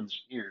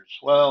children's ears.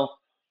 Well,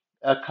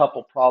 a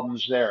couple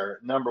problems there.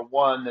 Number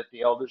one, that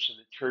the elders of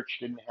the church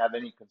didn't have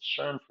any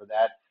concern for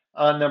that.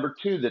 Number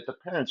two, that the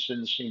parents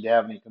didn't seem to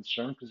have any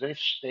concern because they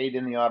stayed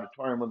in the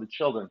auditorium with the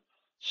children.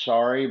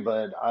 Sorry,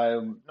 but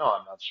I'm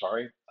not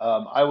sorry.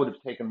 I would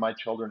have taken my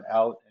children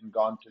out and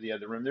gone to the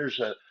other room. There's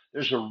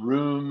a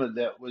room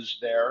that was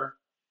there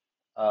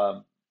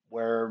um,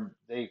 where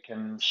they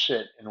can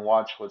sit and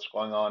watch what's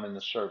going on in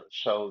the service.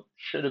 So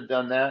should have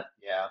done that,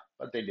 yeah,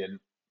 but they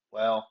didn't.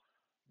 Well,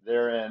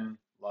 therein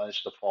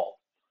lies the fault.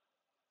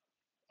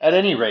 At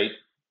any rate,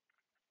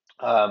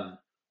 um,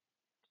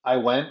 I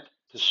went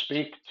to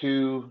speak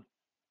to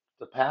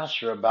the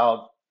pastor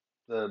about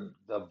the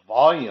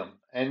volume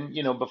And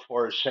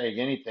before saying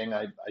anything,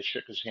 I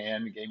shook his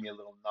hand, he gave me a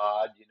little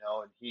nod, and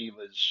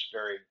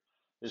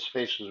his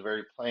face was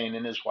very plain,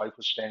 and his wife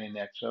was standing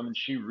next to him, and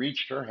she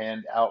reached her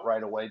hand out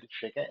right away to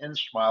shake it and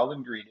smiled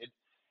and greeted.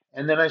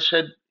 And then I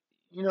said,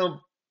 you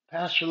know,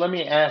 Pastor, let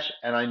me ask,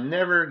 and I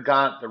never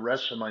got the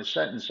rest of my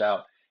sentence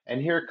out.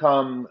 And here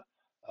come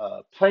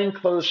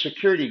plainclothes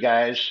security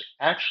guys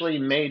actually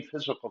made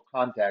physical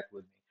contact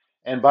with me.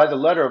 And by the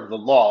letter of the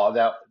law,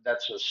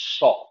 that's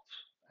assault,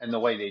 and the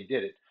way they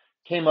did it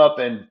came up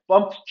and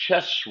bumped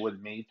chests with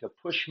me to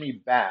push me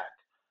back.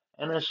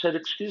 And I said,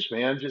 "Excuse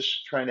me, I'm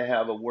just trying to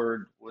have a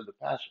word with the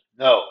pastor."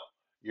 "No,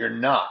 you're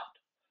not,"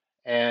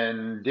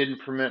 and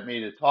didn't permit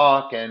me to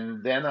talk.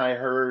 And then I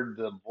heard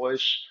the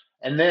voice,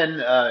 and then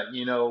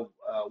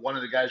one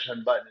of the guys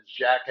unbuttoned his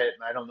jacket,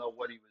 and I don't know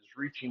what he was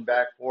reaching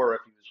back for,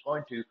 if he was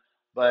going to,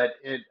 but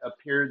it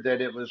appeared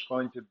that it was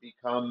going to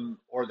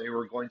become, or they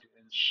were going to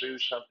ensue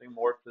something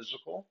more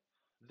physical.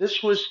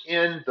 This was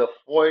in the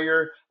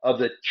foyer of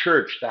the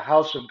church, the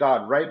house of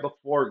God, right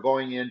before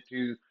going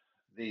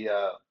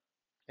the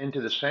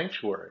into the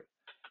sanctuary.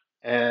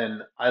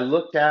 And I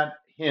looked at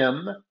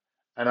him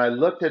and I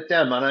looked at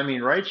them, and I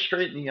mean right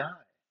straight in the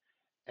eye.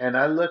 And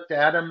I looked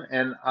at him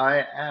and I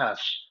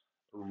asked,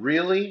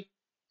 "Really?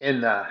 In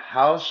the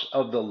house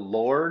of the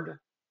Lord,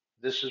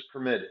 this is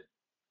permitted?"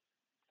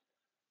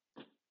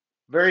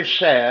 Very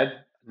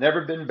sad,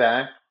 never been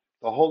back.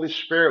 The Holy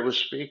Spirit was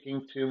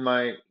speaking to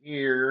my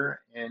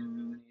ear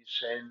and he's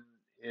saying,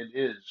 "It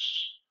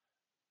is.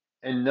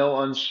 In no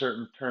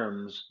uncertain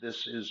terms,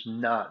 this is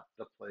not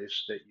the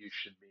place that you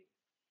should be."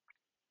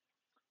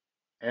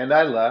 And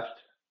I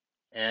left,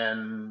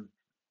 and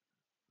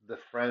the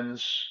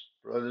friends,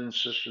 brother and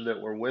sister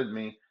that were with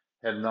me,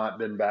 had not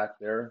been back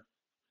there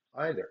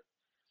either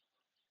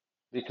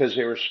because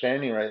they were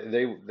standing right.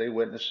 They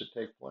witnessed it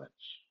take place,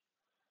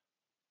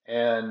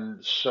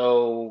 and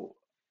so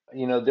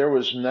there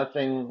was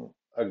nothing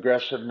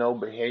aggressive, no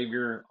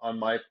behavior on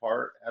my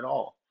part at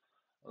all.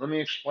 Let me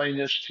explain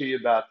this to you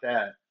about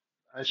that.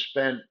 I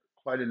spent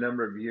quite a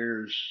number of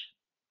years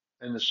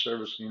in the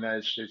service of the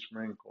United States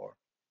Marine Corps.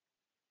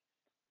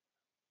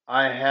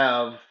 I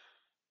have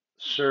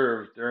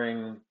served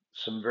during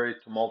some very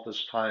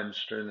tumultuous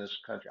times during this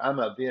country. I'm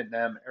a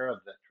Vietnam era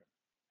veteran.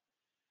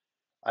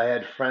 I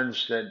had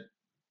friends that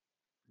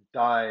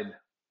died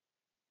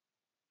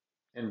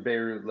in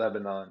Beirut,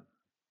 Lebanon.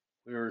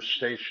 We were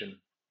stationed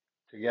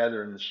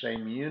together in the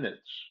same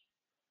units.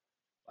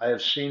 I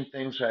have seen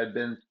things, I had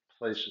been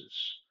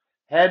places.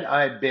 Had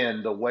I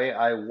been the way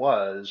I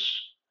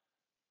was,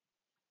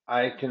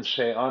 I can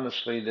say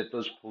honestly that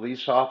those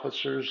police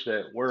officers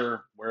that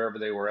were wherever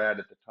they were at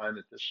the time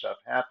that this stuff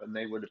happened,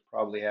 they would have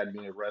probably had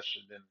me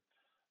arrested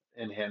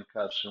in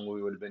handcuffs, and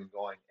we would have been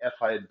going if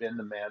I had been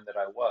the man that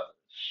I was.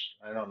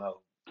 I don't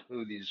know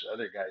who these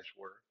other guys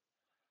were,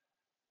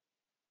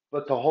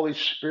 but the Holy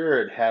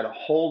Spirit had a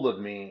hold of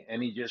me,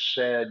 and he just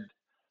said,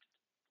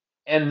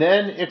 and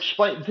then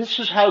explain, this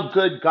is how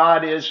good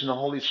God is and the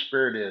Holy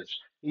Spirit is.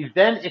 He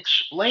then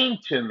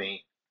explained to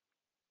me,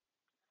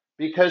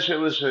 because it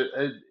was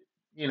the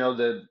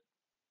it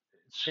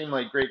seemed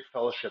like great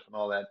fellowship and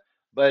all that.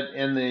 But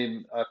in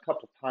the a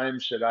couple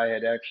times that I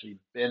had actually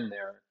been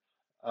there,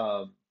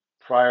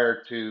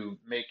 prior to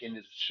making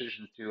the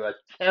decision to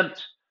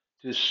attempt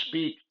to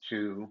speak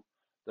to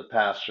the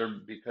pastor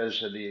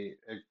because of the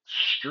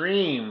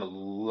extreme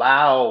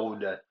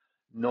loud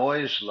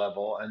noise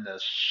level and the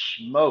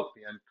smoke,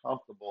 the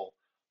uncomfortable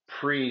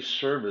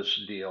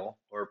pre-service deal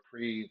or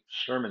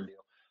pre-sermon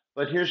deal.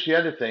 But here's the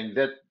other thing,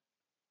 that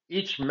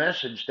each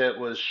message that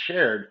was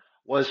shared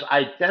was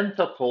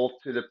identical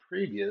to the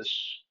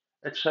previous,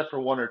 except for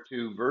one or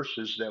two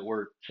verses that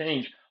were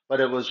changed,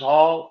 but it was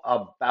all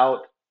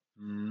about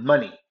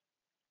money.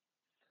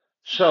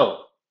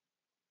 So,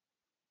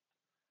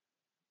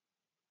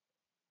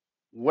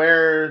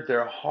 where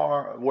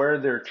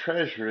their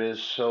treasure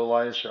is, so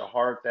lies their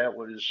heart. That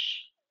was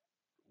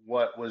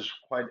what was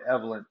quite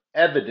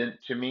evident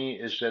to me,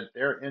 is that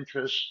their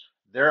interest,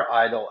 their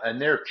idol,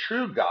 and their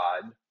true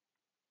God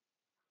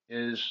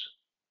is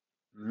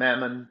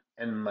mammon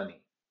and money.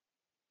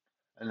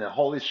 And the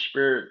Holy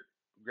Spirit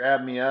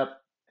grabbed me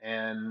up.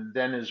 And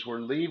then as we're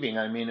leaving,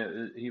 I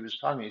mean, he was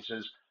talking, he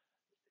says,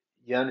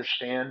 "You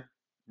understand?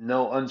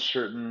 No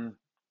uncertain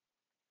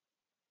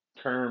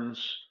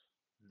terms.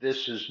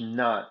 This is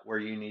not where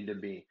you need to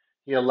be."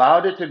 He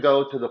allowed it to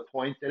go to the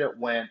point that it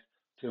went,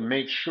 to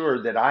make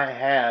sure that I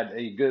had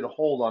a good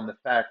hold on the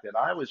fact that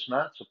I was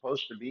not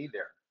supposed to be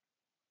there.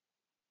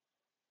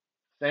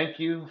 Thank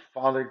you,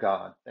 Father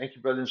God. Thank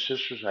you, brothers and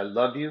sisters. I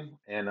love you.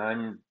 And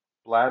I'm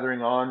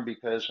blathering on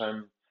because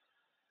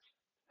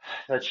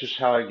that's just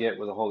how I get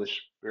with the Holy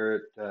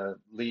Spirit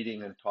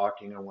leading and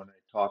talking, and when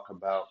I talk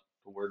about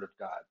the Word of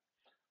God.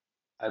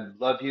 I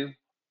love you.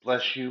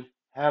 Bless you.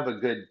 Have a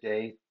good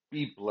day.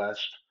 Be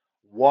blessed.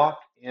 Walk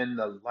in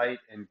the light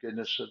and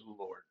goodness of the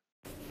Lord.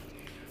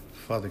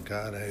 Father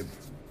God, I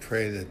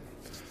pray that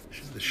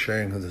the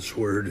sharing of this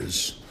word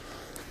is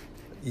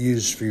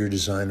used for your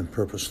design and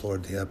purpose,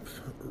 Lord, the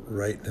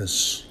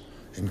uprightness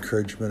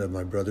encouragement of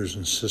my brothers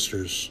and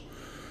sisters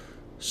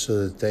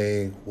so that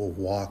they will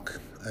walk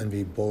and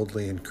be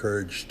boldly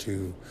encouraged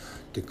to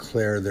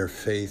declare their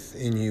faith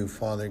in you,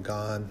 Father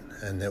God,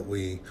 and that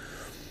we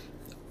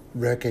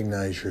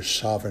recognize your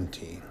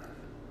sovereignty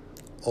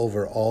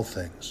over all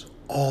things,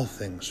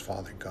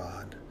 Father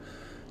God.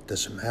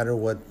 Doesn't matter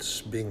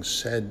what's being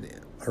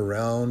said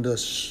around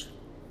us,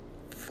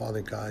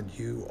 Father God,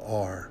 you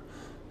are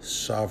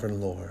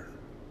sovereign Lord.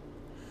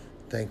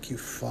 Thank you,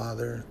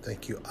 Father.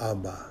 Thank you,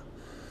 Abba.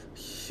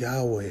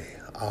 Yahweh,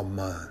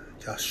 Aman.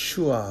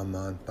 Yeshua,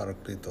 Aman.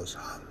 Parakletos,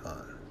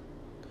 Aman.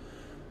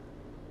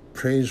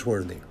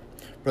 Praiseworthy.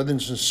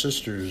 Brothers and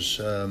sisters,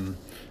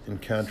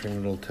 encountering a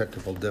little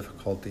technical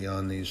difficulty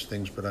on these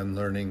things, but I'm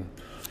learning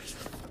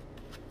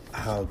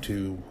how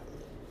to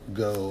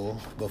go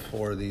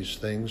before these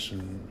things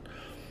and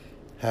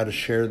how to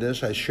share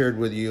this. I shared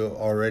with you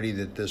already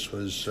that this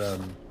was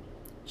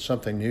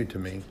something new to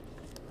me.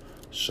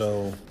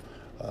 So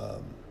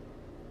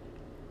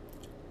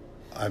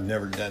I've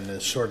never done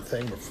this sort of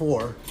thing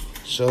before.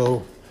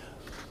 So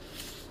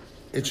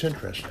it's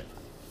interesting.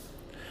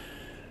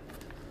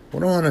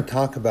 What I want to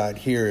talk about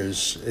here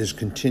is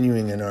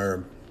continuing in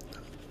our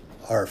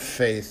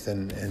faith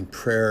and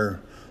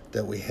prayer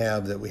that we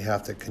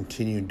have to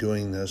continue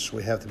doing this.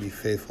 We have to be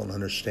faithful and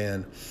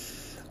understand.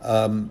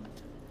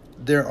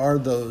 There are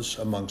those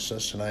amongst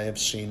us, and I have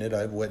seen it,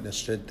 I've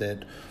witnessed it,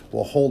 that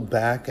will hold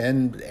back,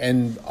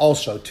 and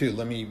also too,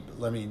 let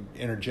me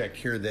interject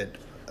here that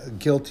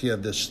guilty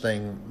of this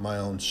thing my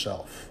own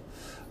self.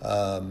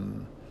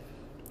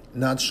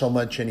 Not so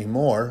much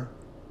anymore,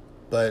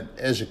 but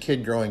as a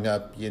kid growing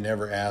up, you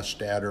never asked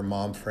dad or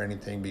mom for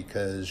anything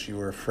because you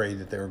were afraid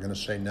that they were going to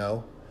say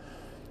no.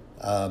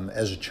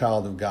 As a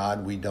child of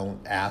God, we don't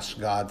ask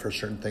God for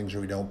certain things,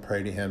 or we don't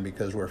pray to him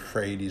because we're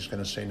afraid he's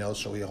going to say no,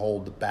 so we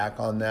hold back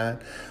on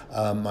that.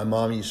 My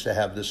mom used to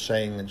have this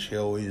saying that she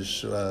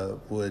always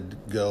would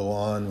go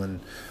on when,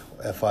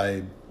 if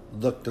I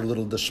looked a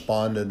little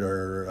despondent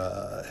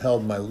or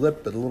held my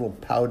lip a little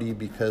pouty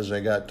because I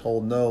got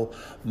told no,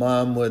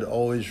 Mom would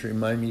always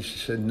remind me, she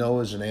said, no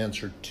is an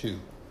answer too.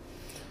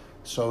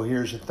 So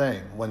here's the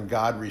thing, when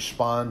God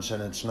responds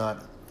and it's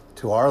not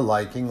to our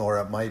liking, or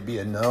it might be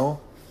a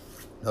no,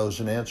 no's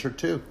an answer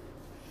too.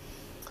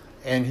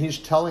 And he's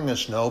telling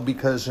us no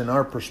because in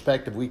our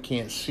perspective, we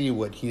can't see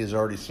what he has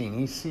already seen.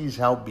 He sees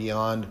out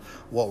beyond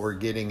what we're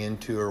getting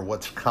into or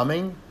what's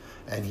coming.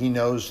 And he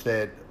knows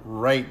that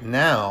right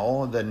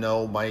now the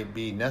no might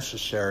be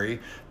necessary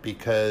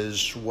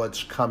because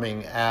what's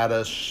coming at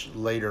us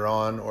later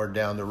on or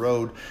down the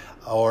road,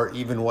 or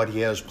even what he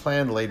has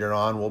planned later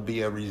on, will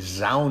be a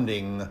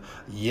resounding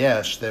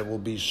yes that will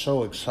be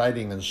so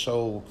exciting and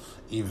so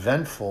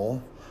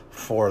eventful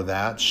for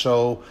that.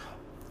 So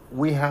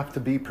we have to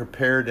be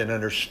prepared and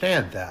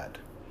understand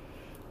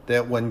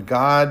that when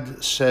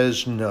God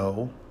says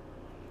no,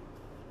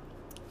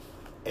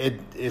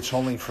 it's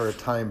only for a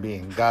time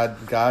being.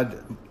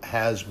 God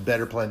has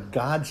better plans.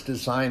 God's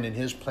design and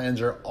his plans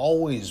are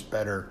always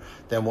better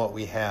than what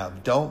we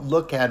have. Don't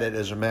look at it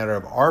as a matter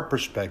of our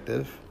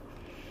perspective,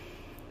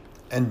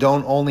 and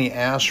don't only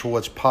ask for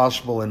what's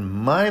possible in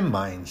my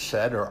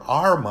mindset or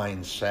our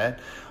mindset.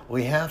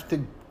 We have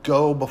to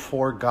go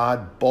before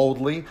God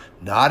boldly,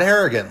 not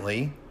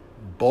arrogantly,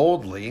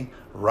 boldly,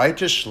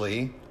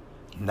 righteously,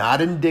 not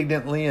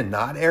indignantly and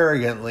not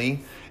arrogantly.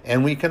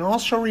 And we can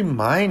also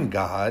remind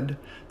God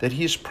that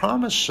he's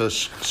promised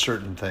us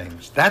certain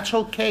things. That's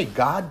okay.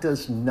 God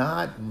does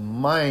not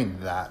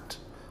mind that.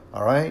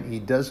 All right? He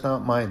does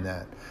not mind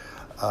that.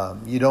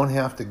 You don't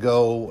have to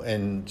go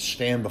and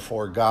stand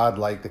before God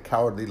like the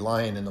Cowardly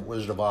Lion in The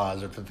Wizard of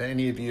Oz. If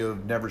any of you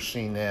have never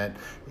seen that,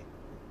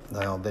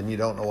 well, then you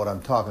don't know what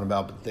I'm talking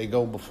about. But they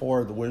go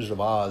before the Wizard of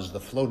Oz, the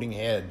floating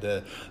head,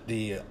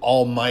 the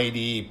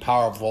almighty,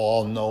 powerful,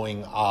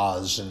 all-knowing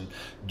Oz, and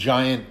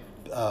giant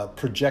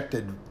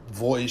projected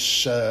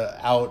voice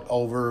out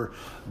over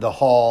the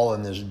hall,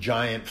 and this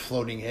giant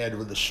floating head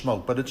with the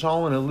smoke. But it's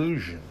all an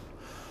illusion.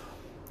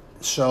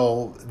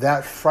 So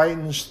that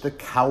frightens the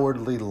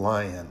cowardly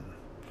lion.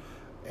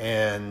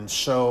 And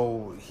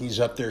so he's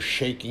up there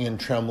shaking and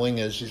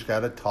trembling as he's got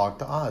to talk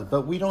to Oz.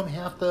 But we don't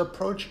have to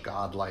approach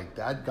God like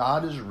that.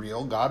 God is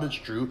real. God is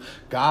true.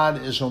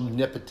 God is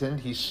omnipotent.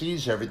 He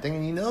sees everything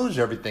and he knows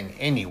everything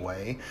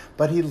anyway.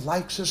 But he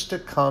likes us to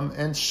come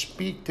and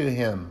speak to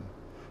him.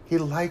 He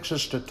likes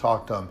us to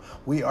talk to him.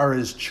 We are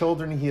his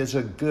children. He is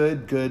a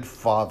good, good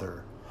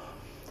father.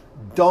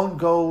 Don't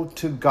go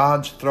to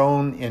God's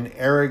throne in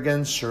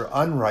arrogance or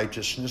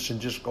unrighteousness and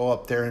just go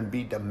up there and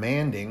be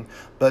demanding,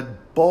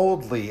 but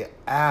boldly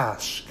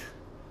ask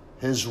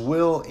his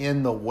will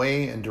in the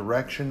way and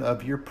direction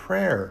of your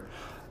prayer.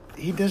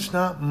 He does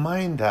not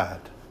mind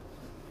that.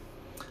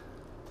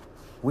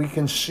 We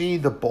can see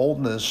the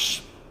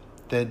boldness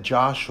that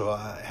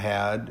Joshua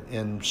had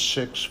in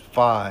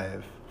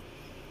 6:5,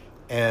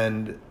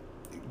 and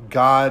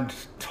God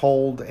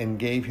told and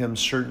gave him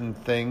certain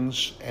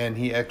things, and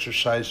he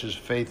exercised his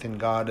faith in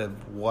God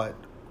of what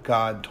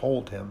God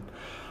told him.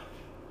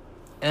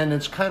 And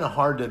it's kind of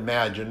hard to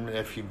imagine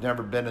if you've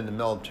never been in the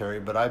military,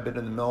 but I've been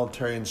in the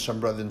military, and some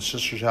brothers and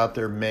sisters out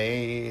there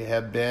may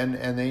have been,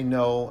 and they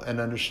know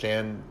and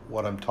understand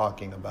what I'm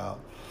talking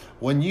about.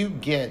 When you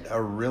get a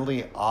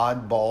really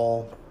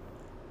oddball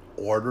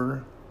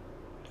order,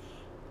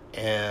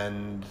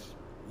 and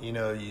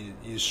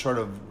you sort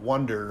of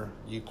wonder,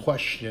 you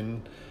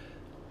question,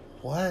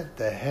 what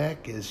the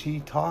heck is he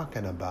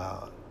talking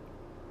about?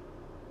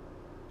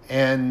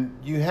 And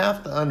you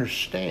have to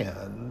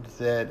understand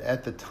that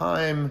at the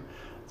time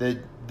that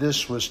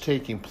this was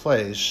taking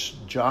place,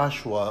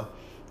 Joshua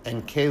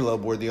and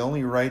Caleb were the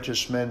only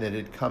righteous men that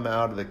had come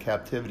out of the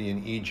captivity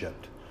in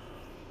Egypt.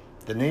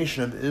 The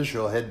nation of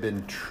Israel had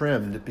been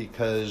trimmed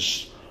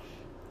because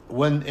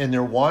when in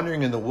their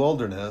wandering in the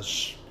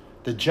wilderness,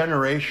 the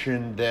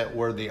generation that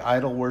were the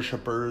idol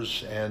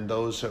worshipers and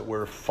those that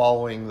were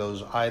following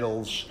those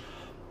idols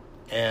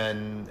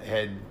and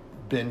had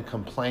been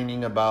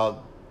complaining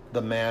about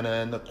the manna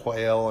and the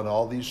quail and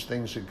all these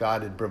things that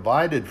God had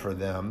provided for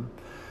them,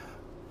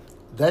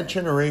 that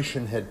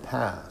generation had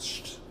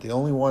passed. The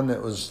only one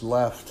that was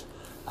left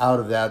out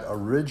of that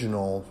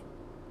original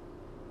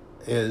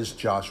is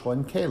Joshua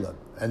and Caleb.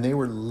 And they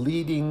were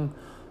leading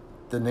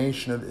the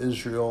nation of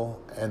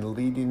Israel and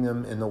leading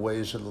them in the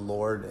ways of the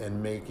Lord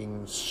and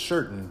making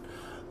certain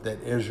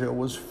that Israel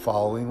was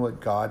following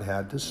what God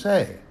had to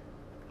say.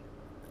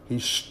 He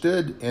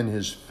stood in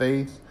his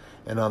faith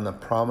and on the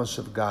promise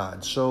of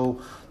God.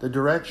 So the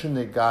direction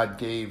that God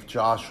gave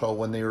Joshua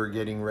when they were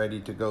getting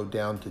ready to go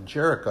down to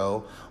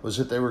Jericho was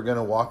that they were going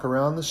to walk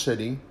around the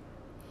city,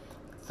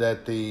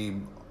 that the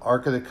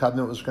Ark of the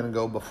Covenant was going to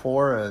go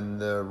before, and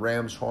the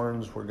ram's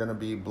horns were going to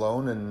be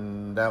blown,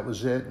 and that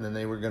was it, and then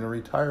they were going to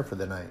retire for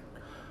the night.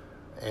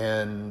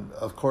 And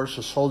of course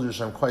the soldiers,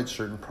 I'm quite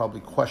certain,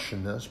 probably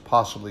questioned this,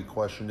 possibly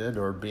questioned it,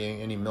 or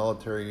being any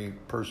military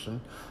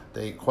person,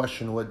 they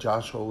questioned what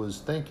Joshua was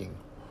thinking.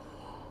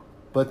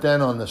 But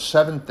then on the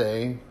seventh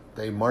day,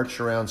 they marched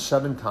around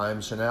 7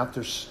 times, and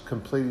after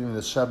completing the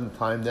 7th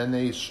time, then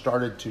they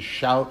started to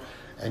shout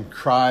and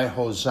cry,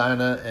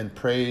 Hosanna, and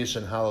praise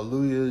and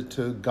hallelujah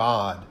to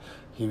God.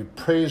 He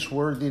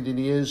praiseworthy that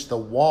he is. The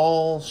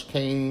walls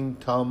came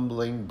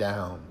tumbling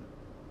down.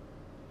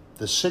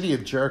 The city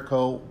of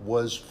Jericho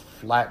was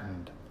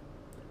flattened.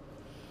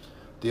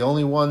 The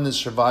only one that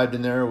survived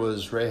in there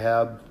was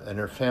Rahab and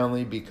her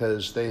family,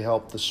 because they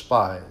helped the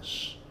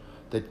spies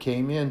that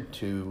came in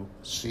to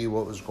see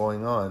what was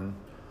going on,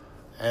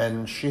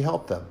 and she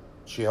helped them.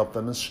 She helped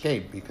them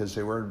escape because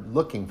they were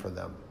looking for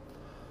them.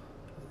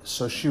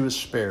 So she was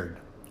spared,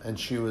 and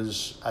she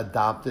was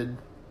adopted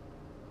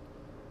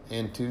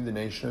into the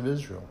nation of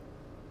Israel.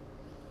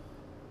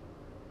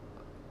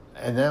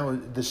 And that was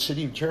the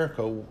city of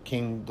Jericho.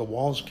 The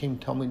walls came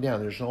tumbling down.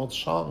 There's an old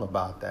song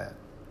about that.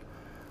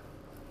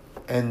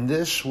 And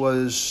this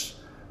was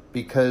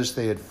because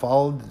they had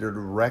followed the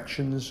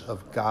directions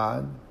of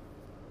God,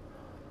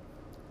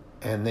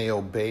 and they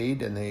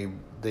obeyed, and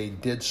they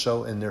did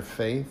so in their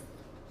faith.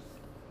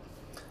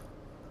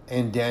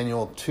 And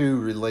Daniel 2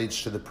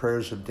 relates to the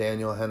prayers of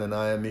Daniel,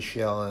 Hananiah,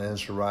 Mishael, and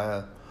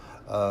Azariah,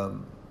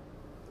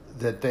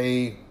 that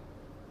they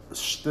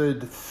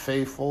stood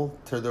faithful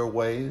to their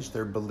ways,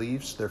 their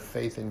beliefs, their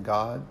faith in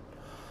God.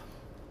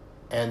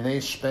 And they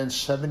spent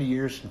 70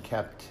 years in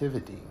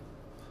captivity.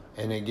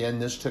 And again,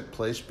 this took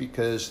place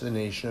because the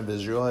nation of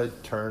Israel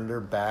had turned their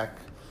back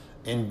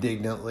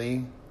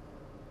indignantly,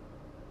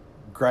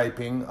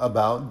 griping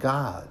about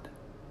God.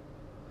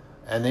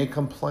 And they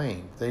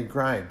complained, they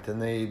griped,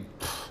 and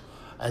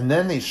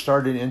then they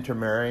started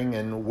intermarrying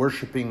and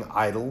worshiping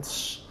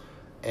idols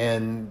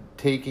and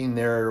taking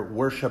their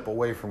worship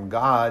away from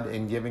God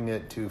and giving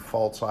it to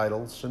false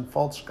idols and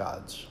false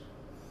gods.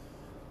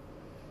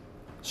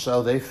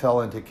 So they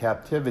fell into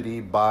captivity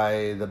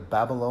by the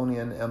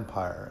Babylonian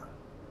Empire.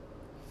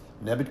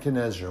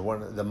 Nebuchadnezzar,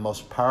 one of the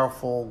most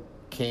powerful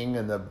king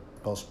and the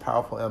most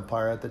powerful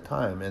empire at the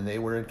time, and they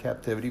were in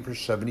captivity for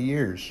 70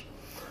 years.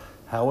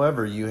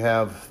 However, you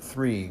have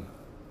 3,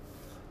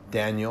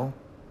 Daniel,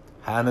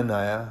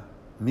 Hananiah,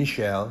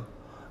 Mishael,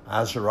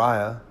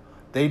 Azariah.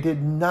 They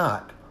did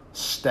not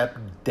step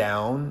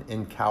down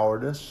in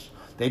cowardice.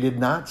 They did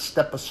not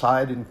step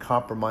aside and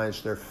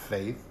compromise their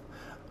faith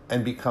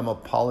and become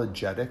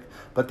apologetic,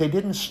 but they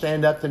didn't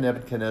stand up to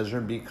Nebuchadnezzar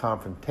and be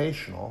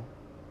confrontational.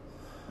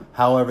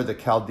 However, the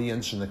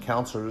Chaldeans and the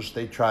counselors,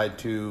 they tried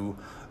to,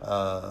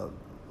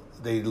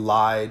 they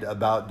lied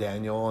about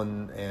Daniel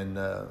and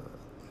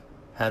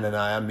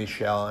Hananiah,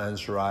 Mishael, and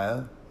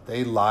Azariah.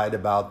 They lied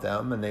about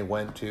them, and they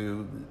went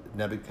to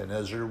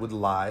Nebuchadnezzar with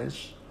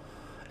lies.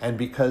 And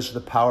because of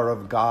the power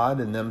of God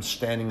and them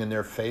standing in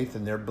their faith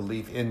and their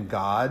belief in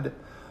God,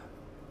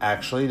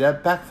 actually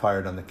that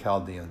backfired on the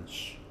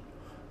Chaldeans.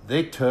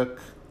 They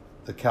took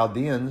the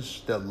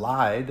Chaldeans that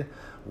lied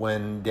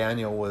when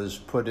Daniel was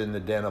put in the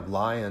den of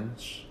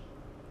lions,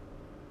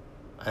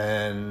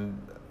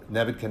 and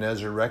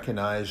Nebuchadnezzar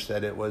recognized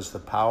that it was the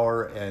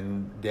power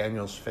and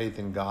Daniel's faith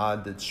in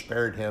God that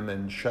spared him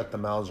and shut the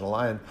mouths of the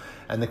lion.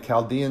 And the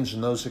Chaldeans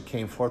and those that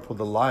came forth with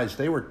the lies,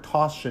 they were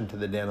tossed into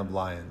the den of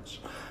lions.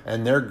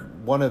 And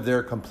one of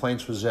their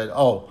complaints was that,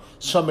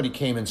 somebody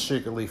came and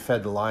secretly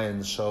fed the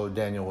lions, so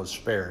Daniel was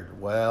spared.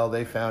 Well,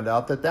 they found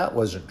out that that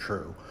wasn't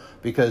true,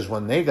 because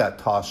when they got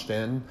tossed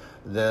in,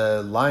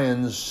 the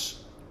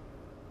lions,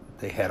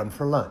 they had them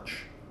for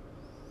lunch.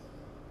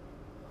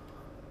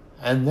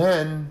 And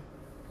then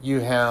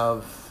you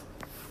have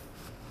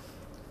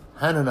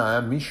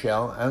Hananiah,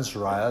 Mishael,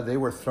 Azariah. They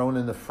were thrown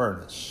in the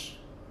furnace.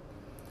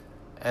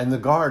 And the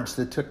guards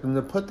that took them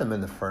to put them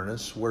in the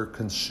furnace were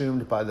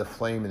consumed by the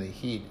flame and the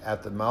heat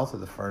at the mouth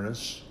of the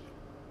furnace.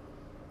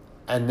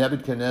 And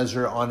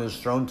Nebuchadnezzar, on his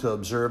throne to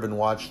observe and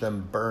watch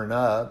them burn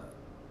up,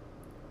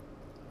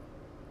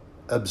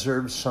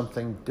 observed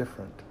something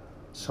different,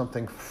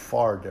 something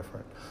far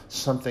different,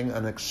 something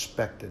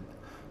unexpected,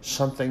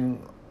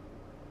 something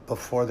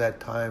before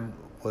that time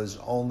was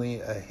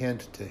only a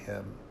hint to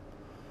him,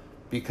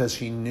 because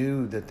he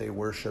knew that they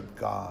worshiped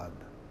God.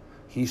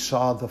 He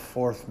saw the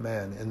fourth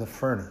man in the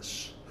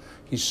furnace.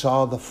 He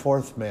saw the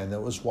fourth man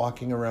that was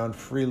walking around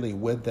freely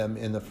with them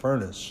in the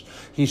furnace.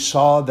 He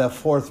saw the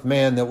fourth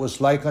man that was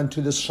like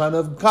unto the Son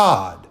of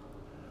God.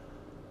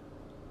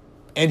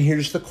 And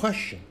here's the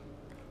question.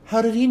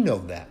 How did he know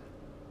that?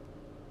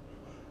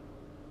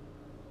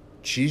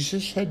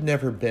 Jesus had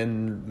never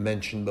been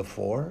mentioned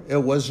before. It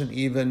wasn't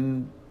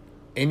even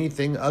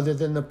anything other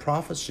than the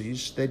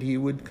prophecies that he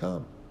would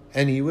come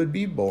and he would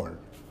be born.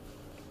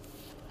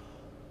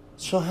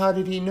 So how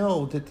did he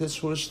know that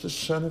this was the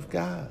Son of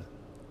God?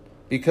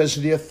 Because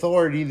of the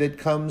authority that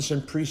comes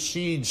and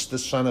precedes the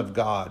Son of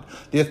God,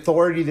 the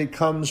authority that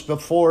comes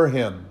before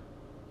him,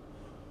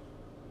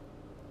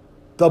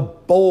 the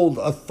bold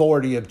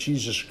authority of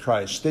Jesus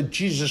Christ that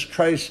Jesus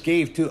Christ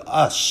gave to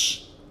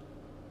us.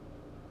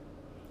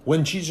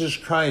 When Jesus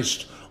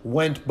Christ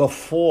went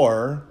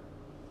before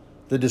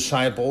the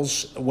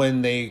disciples,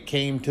 when they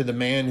came to the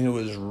man who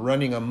was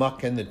running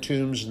amok in the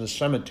tombs in the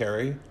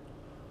cemetery,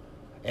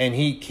 and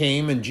he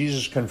came and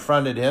Jesus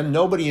confronted him,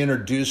 nobody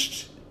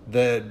introduced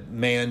the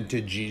man to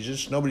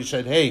Jesus. Nobody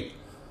said, hey,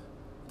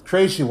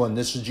 crazy one,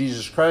 this is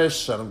Jesus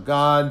Christ, Son of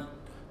God.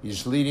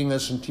 He's leading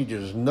us and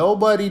teaching us.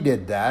 Nobody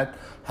did that.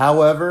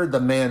 However, the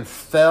man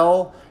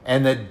fell,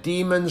 and the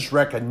demons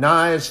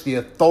recognized the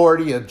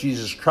authority of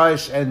Jesus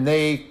Christ, and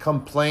they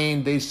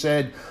complained. They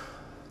said,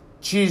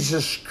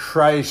 Jesus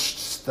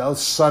Christ, thou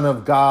Son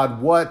of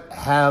God, what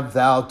have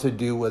thou to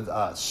do with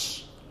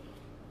us?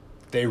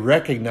 They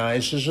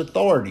recognized his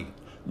authority.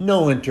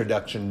 No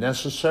introduction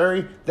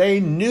necessary. They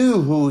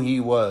knew who he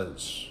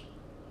was.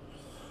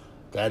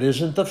 That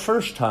isn't the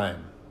first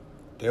time.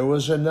 There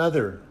was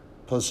another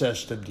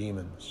possessed of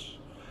demons.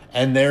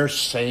 And their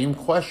same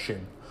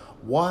question,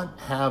 what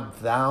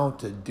have thou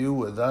to do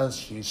with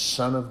us, ye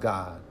Son of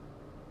God?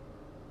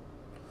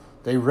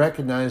 They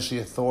recognize the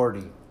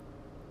authority.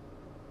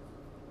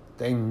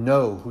 They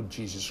know who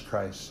Jesus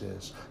Christ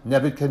is.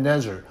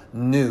 Nebuchadnezzar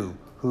knew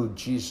who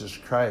Jesus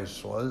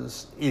Christ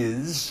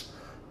is,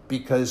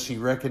 because he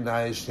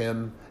recognized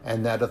him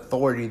and that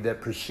authority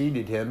that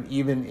preceded him,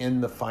 even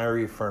in the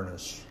fiery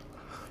furnace.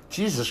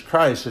 Jesus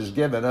Christ has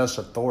given us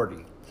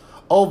authority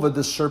over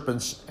the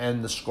serpents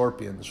and the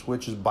scorpions,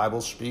 which is Bible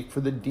speak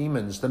for the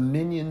demons, the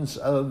minions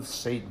of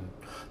Satan,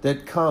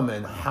 that come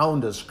and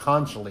hound us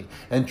constantly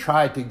and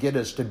try to get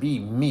us to be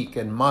meek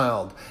and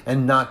mild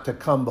and not to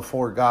come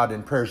before God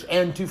in prayers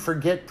and to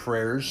forget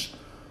prayers,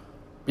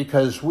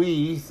 because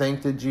we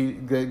think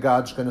that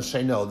God's going to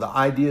say no. The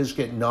ideas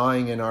get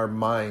gnawing in our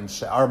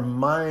minds. Our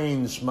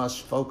minds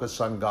must focus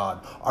on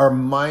God. Our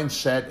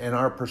mindset and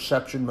our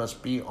perception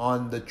must be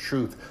on the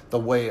truth, the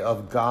way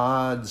of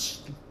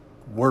God's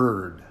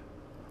word.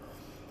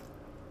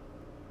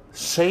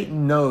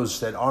 Satan knows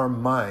that our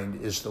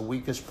mind is the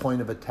weakest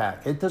point of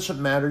attack. It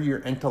doesn't matter your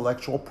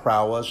intellectual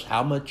prowess,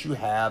 how much you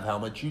have, how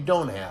much you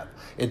don't have.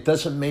 It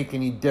doesn't make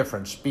any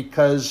difference,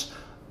 because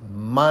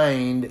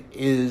mind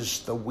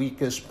is the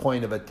weakest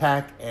point of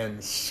attack,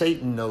 and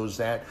Satan knows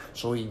that.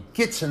 So he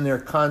gets in there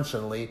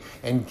constantly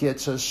and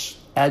gets us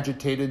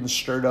agitated and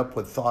stirred up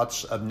with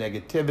thoughts of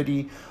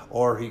negativity,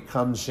 or he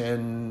comes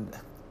in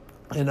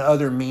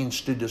other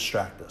means to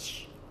distract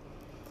us.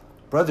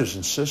 Brothers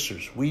and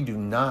sisters, we do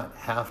not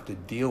have to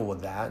deal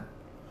with that.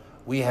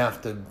 We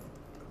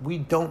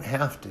don't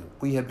have to.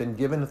 We have been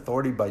given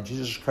authority by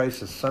Jesus Christ,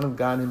 the Son of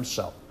God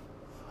himself,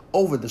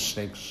 over the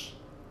snakes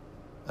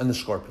and the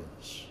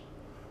scorpions.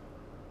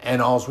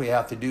 And all we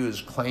have to do is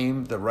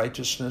claim the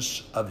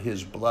righteousness of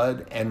his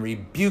blood and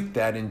rebuke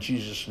that in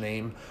Jesus'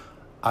 name.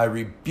 I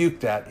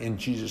rebuke that in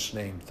Jesus'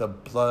 name. The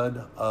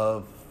blood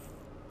of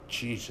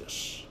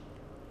Jesus.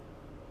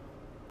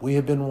 We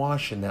have been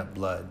washed in that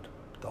blood.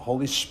 The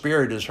Holy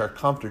Spirit is our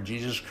comforter.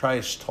 Jesus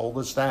Christ told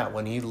us that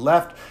when he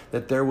left,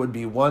 that there would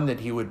be one that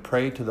he would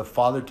pray to the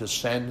Father to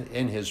send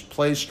in his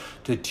place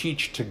to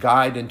teach, to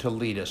guide, and to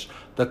lead us.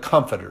 The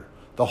Comforter,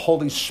 the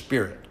Holy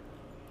Spirit.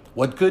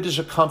 What good is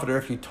a comforter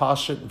if you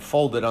toss it and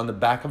fold it on the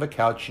back of a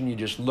couch and you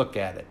just look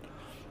at it?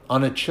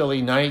 on a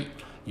chilly night,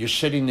 you're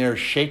sitting there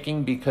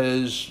shaking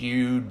because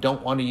you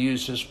don't want to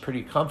use this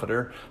pretty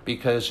comforter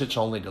because it's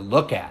only to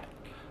look at.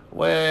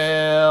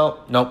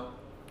 Well, nope.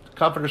 The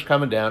comforter's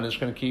coming down. It's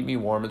going to keep me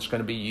warm. It's going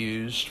to be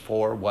used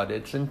for what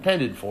it's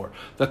intended for.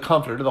 The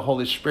comforter, the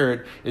Holy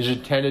Spirit, is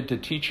intended to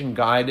teach and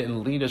guide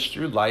and lead us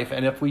through life.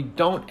 And if we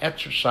don't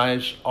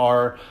exercise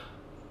our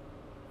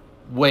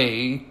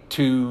way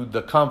to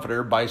the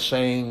comforter by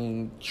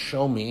saying,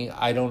 show me,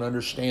 I don't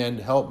understand,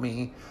 help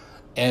me,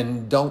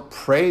 and don't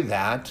pray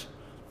that,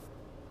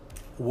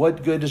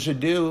 what good does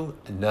it do?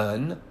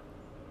 None.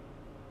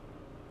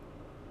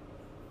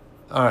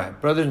 All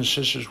right, brothers and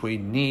sisters, we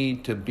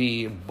need to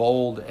be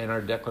bold in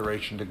our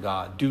declaration to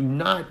God. Do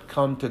not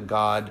come to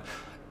God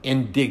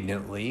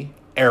indignantly,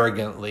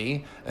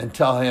 arrogantly, and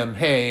tell him,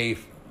 hey,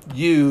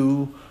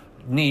 you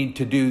need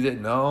to do that.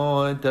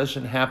 No, it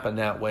doesn't happen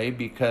that way,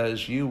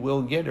 because you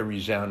will get a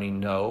resounding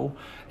no,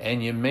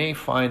 and you may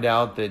find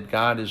out that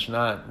God is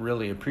not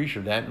really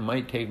appreciative of that and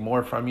might take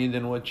more from you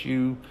than what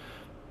you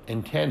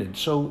intended.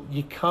 So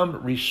you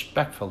come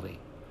respectfully,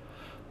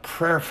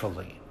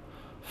 prayerfully,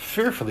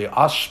 fearfully,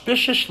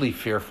 auspiciously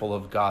fearful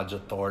of God's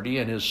authority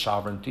and his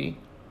sovereignty,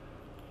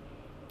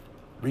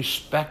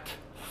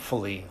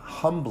 respectfully,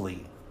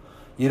 humbly.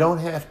 You don't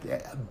have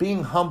to,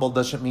 being humble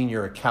doesn't mean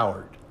you're a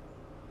coward.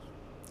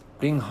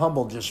 Being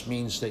humble just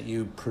means that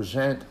you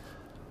present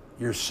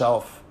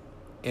yourself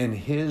in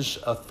his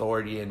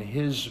authority and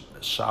his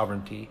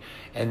sovereignty,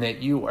 and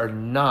that you are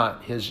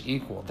not his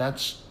equal.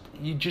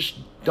 You just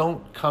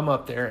don't come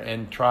up there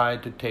and try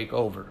to take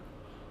over.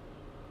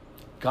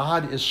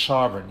 God is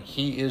sovereign.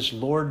 He is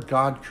Lord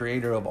God,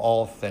 creator of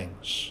all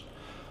things.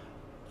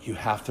 You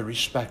have to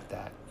respect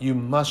that. You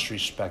must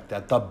respect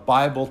that. The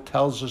Bible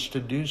tells us to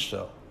do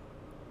so.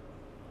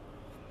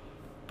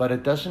 But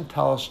it doesn't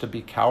tell us to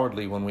be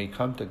cowardly when we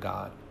come to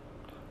God.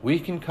 We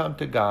can come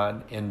to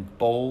God in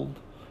bold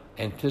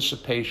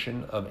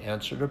anticipation of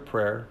answer to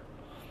prayer,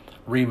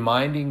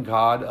 reminding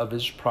God of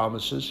his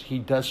promises. He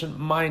doesn't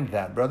mind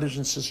that. Brothers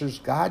and sisters,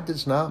 God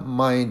does not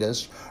mind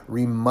us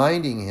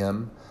reminding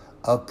him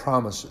of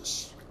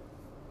promises.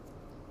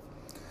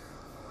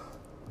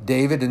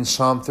 David in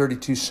Psalm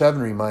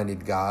 32:7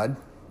 reminded God.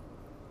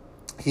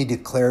 He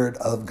declared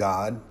of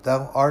God,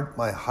 thou art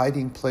my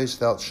hiding place,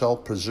 thou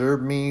shalt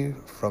preserve me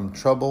from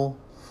trouble,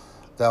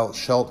 thou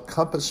shalt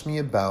compass me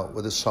about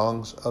with the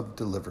songs of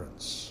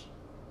deliverance.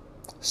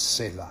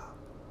 Selah.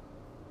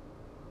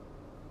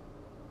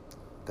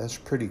 That's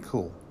pretty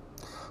cool.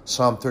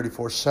 Psalm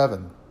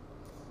 34:7.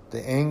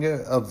 The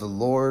anger of the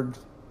Lord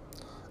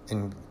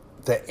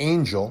the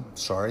angel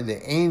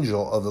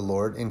of the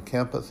Lord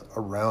encampeth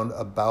around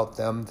about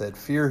them that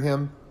fear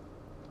him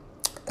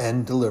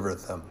and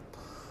delivereth them.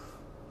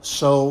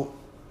 So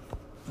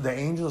the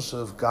angels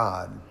of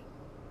God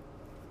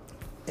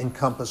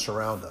encompass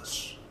around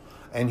us.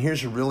 And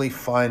here's a really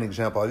fine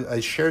example. I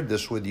shared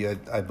this with you,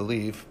 I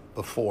believe,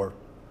 before.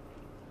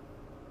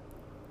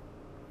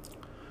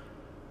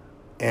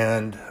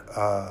 And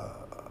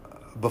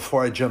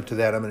before I jump to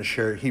that, I'm going to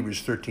share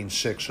Hebrews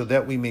 13:6, so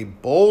that we may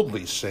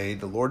boldly say,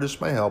 the Lord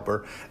is my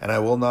helper, and I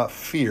will not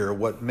fear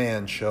what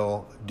man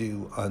shall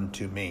do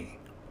unto me.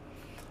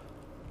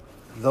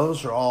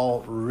 Those are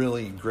all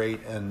really great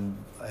and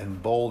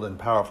bold and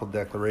powerful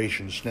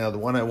declarations. Now, the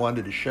one I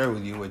wanted to share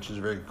with you, which is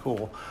very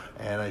cool,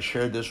 and I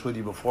shared this with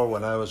you before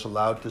when I was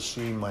allowed to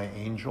see my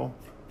angel.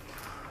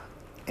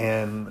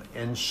 And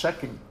in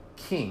 2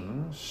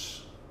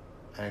 Kings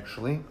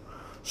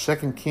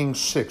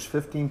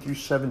 6:15 through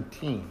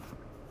 17.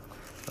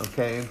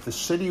 Okay, the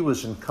city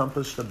was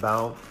encompassed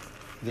about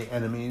the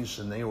enemies,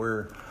 and they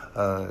were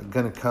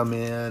going to come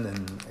in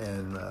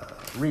and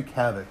wreak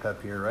havoc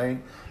up here,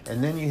 right?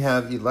 And then you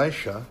have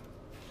Elisha,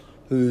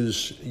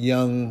 whose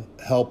young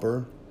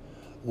helper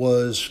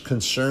was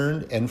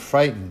concerned and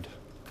frightened.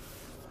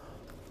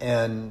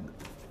 And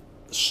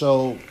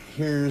so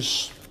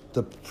here's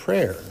the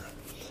prayer.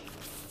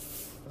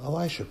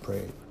 Elisha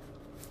prayed.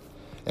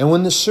 And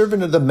when the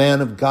servant of the man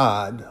of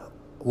God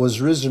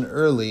was risen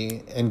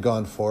early and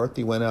gone forth,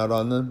 he went out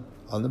on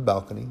the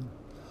balcony.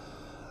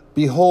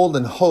 Behold,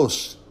 an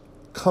host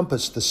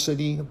compassed the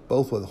city,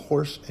 both with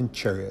horse and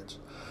chariots.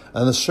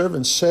 And the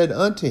servant said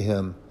unto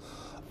him,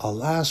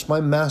 Alas,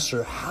 my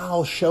master,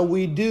 how shall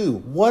we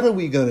do? What are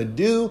we going to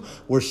do?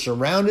 We're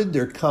surrounded.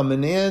 They're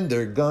coming in.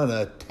 They're going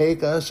to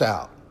take us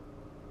out.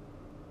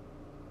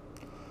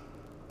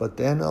 But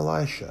then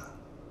Elisha,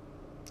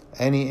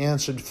 and he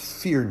answered,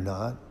 Fear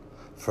not,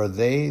 for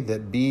they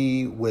that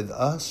be with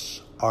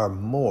us are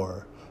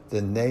more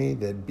than they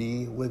that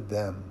be with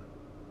them.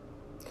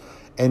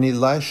 And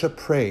Elisha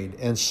prayed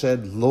and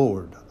said,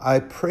 Lord, I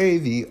pray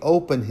thee,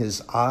 open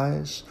his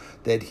eyes,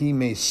 that he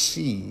may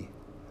see.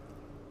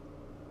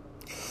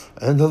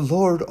 And the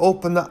Lord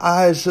opened the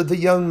eyes of the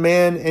young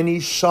man, and he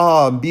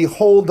saw, and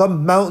behold, the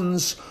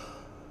mountains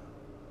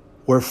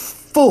were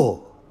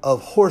full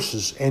of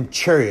horses and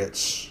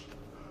chariots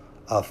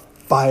of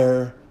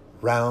fire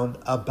round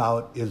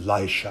about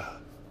Elisha.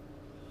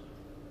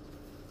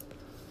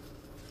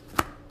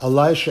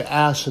 Elisha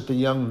asked that the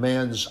young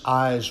man's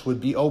eyes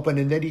would be open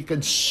and that he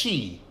could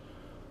see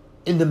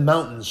in the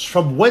mountains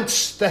from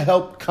whence the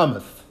help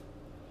cometh.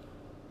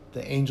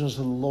 The angels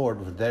of the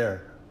Lord were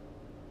there.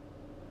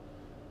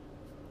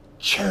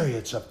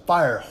 Chariots of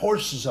fire,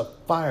 horses of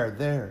fire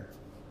there.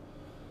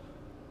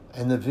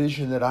 And the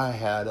vision that I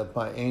had of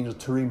my angel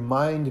to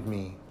remind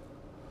me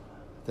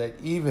that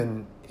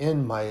even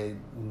in my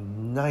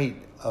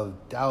night of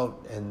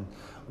doubt and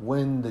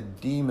when the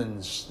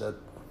demons,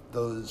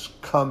 those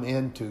come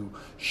in to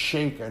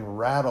shake and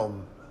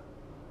rattle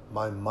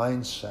my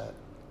mindset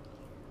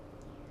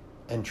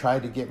and try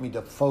to get me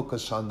to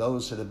focus on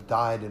those that have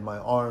died in my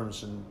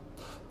arms and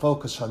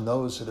focus on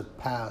those that have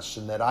passed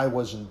and that I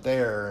wasn't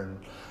there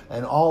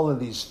and all of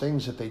these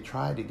things that they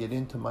try to get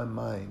into my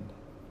mind.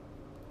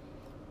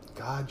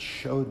 God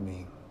showed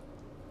me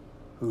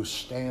who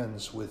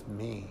stands with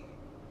me.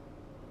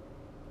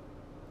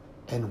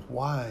 And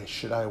why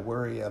should I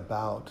worry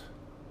about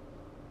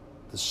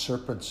the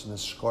serpents and the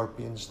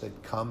scorpions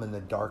that come in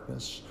the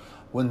darkness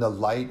when the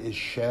light is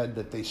shed,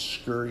 that they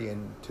scurry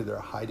into their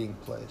hiding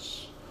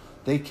place?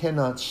 They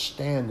cannot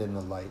stand in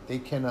the light. They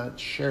cannot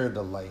share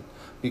the light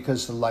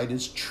because the light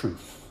is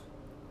truth.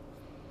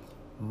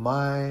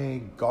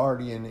 My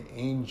guardian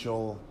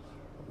angel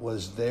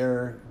was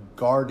there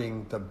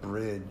guarding the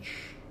bridge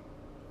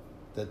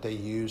that they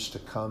used to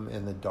come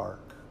in the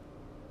dark.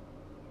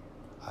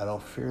 I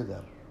don't fear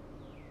them.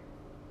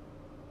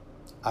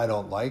 I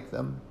don't like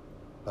them,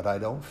 but I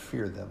don't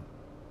fear them.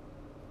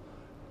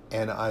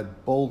 And I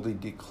boldly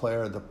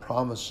declare the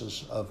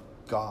promises of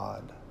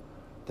God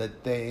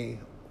that they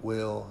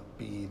will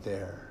be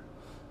there.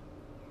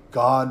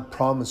 God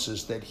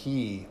promises that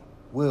He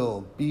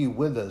will be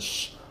with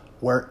us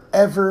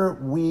wherever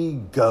we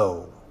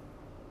go.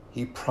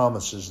 He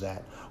promises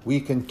that. We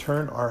can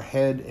turn our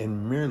head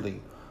and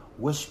merely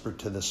whisper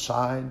to the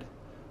side,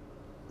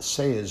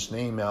 say His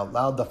name out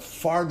loud. The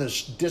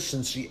farthest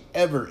distance He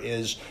ever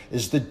is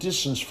the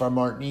distance from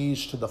our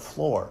knees to the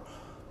floor.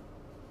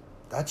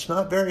 That's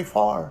not very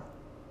far.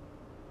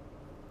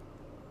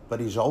 But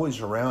He's always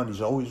around.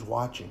 He's always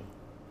watching.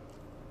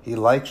 He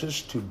likes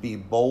us to be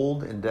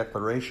bold in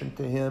declaration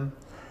to Him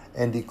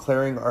and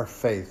declaring our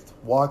faith,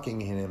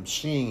 walking in Him,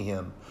 seeing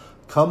Him.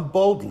 Come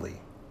boldly,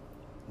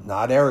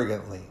 not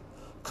arrogantly.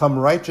 Come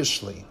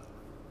righteously,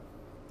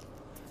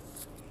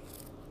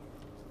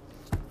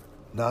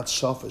 not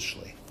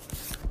selfishly.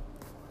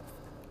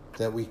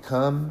 That we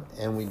come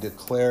and we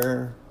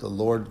declare the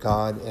Lord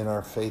God in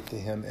our faith to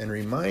Him and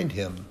remind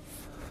Him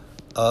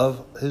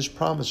of His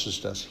promises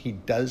to us. He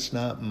does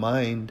not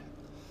mind.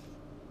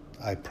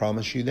 I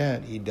promise you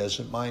that. He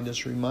doesn't mind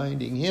us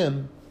reminding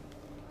Him.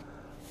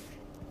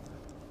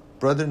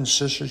 Brothers and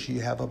sisters,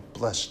 you have a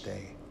blessed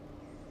day.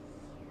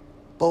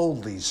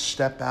 Boldly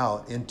step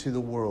out into the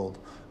world.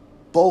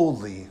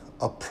 Boldly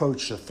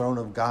approach the throne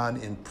of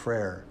God in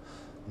prayer.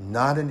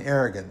 Not in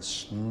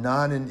arrogance,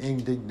 not in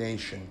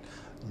indignation,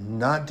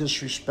 not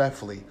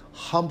disrespectfully.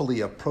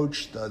 Humbly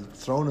approach the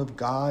throne of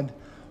God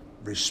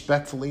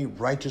respectfully,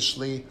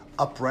 righteously,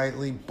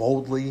 uprightly,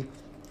 boldly.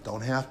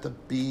 Don't have to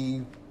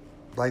be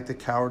like the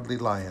cowardly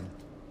lion.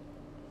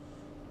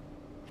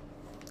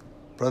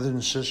 Brothers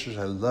and sisters,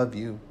 I love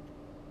you.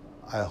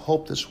 I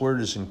hope this word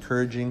is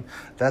encouraging.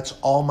 That's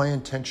all my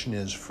intention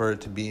is, for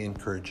it to be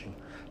encouraging.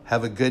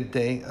 Have a good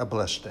day, a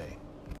blessed day.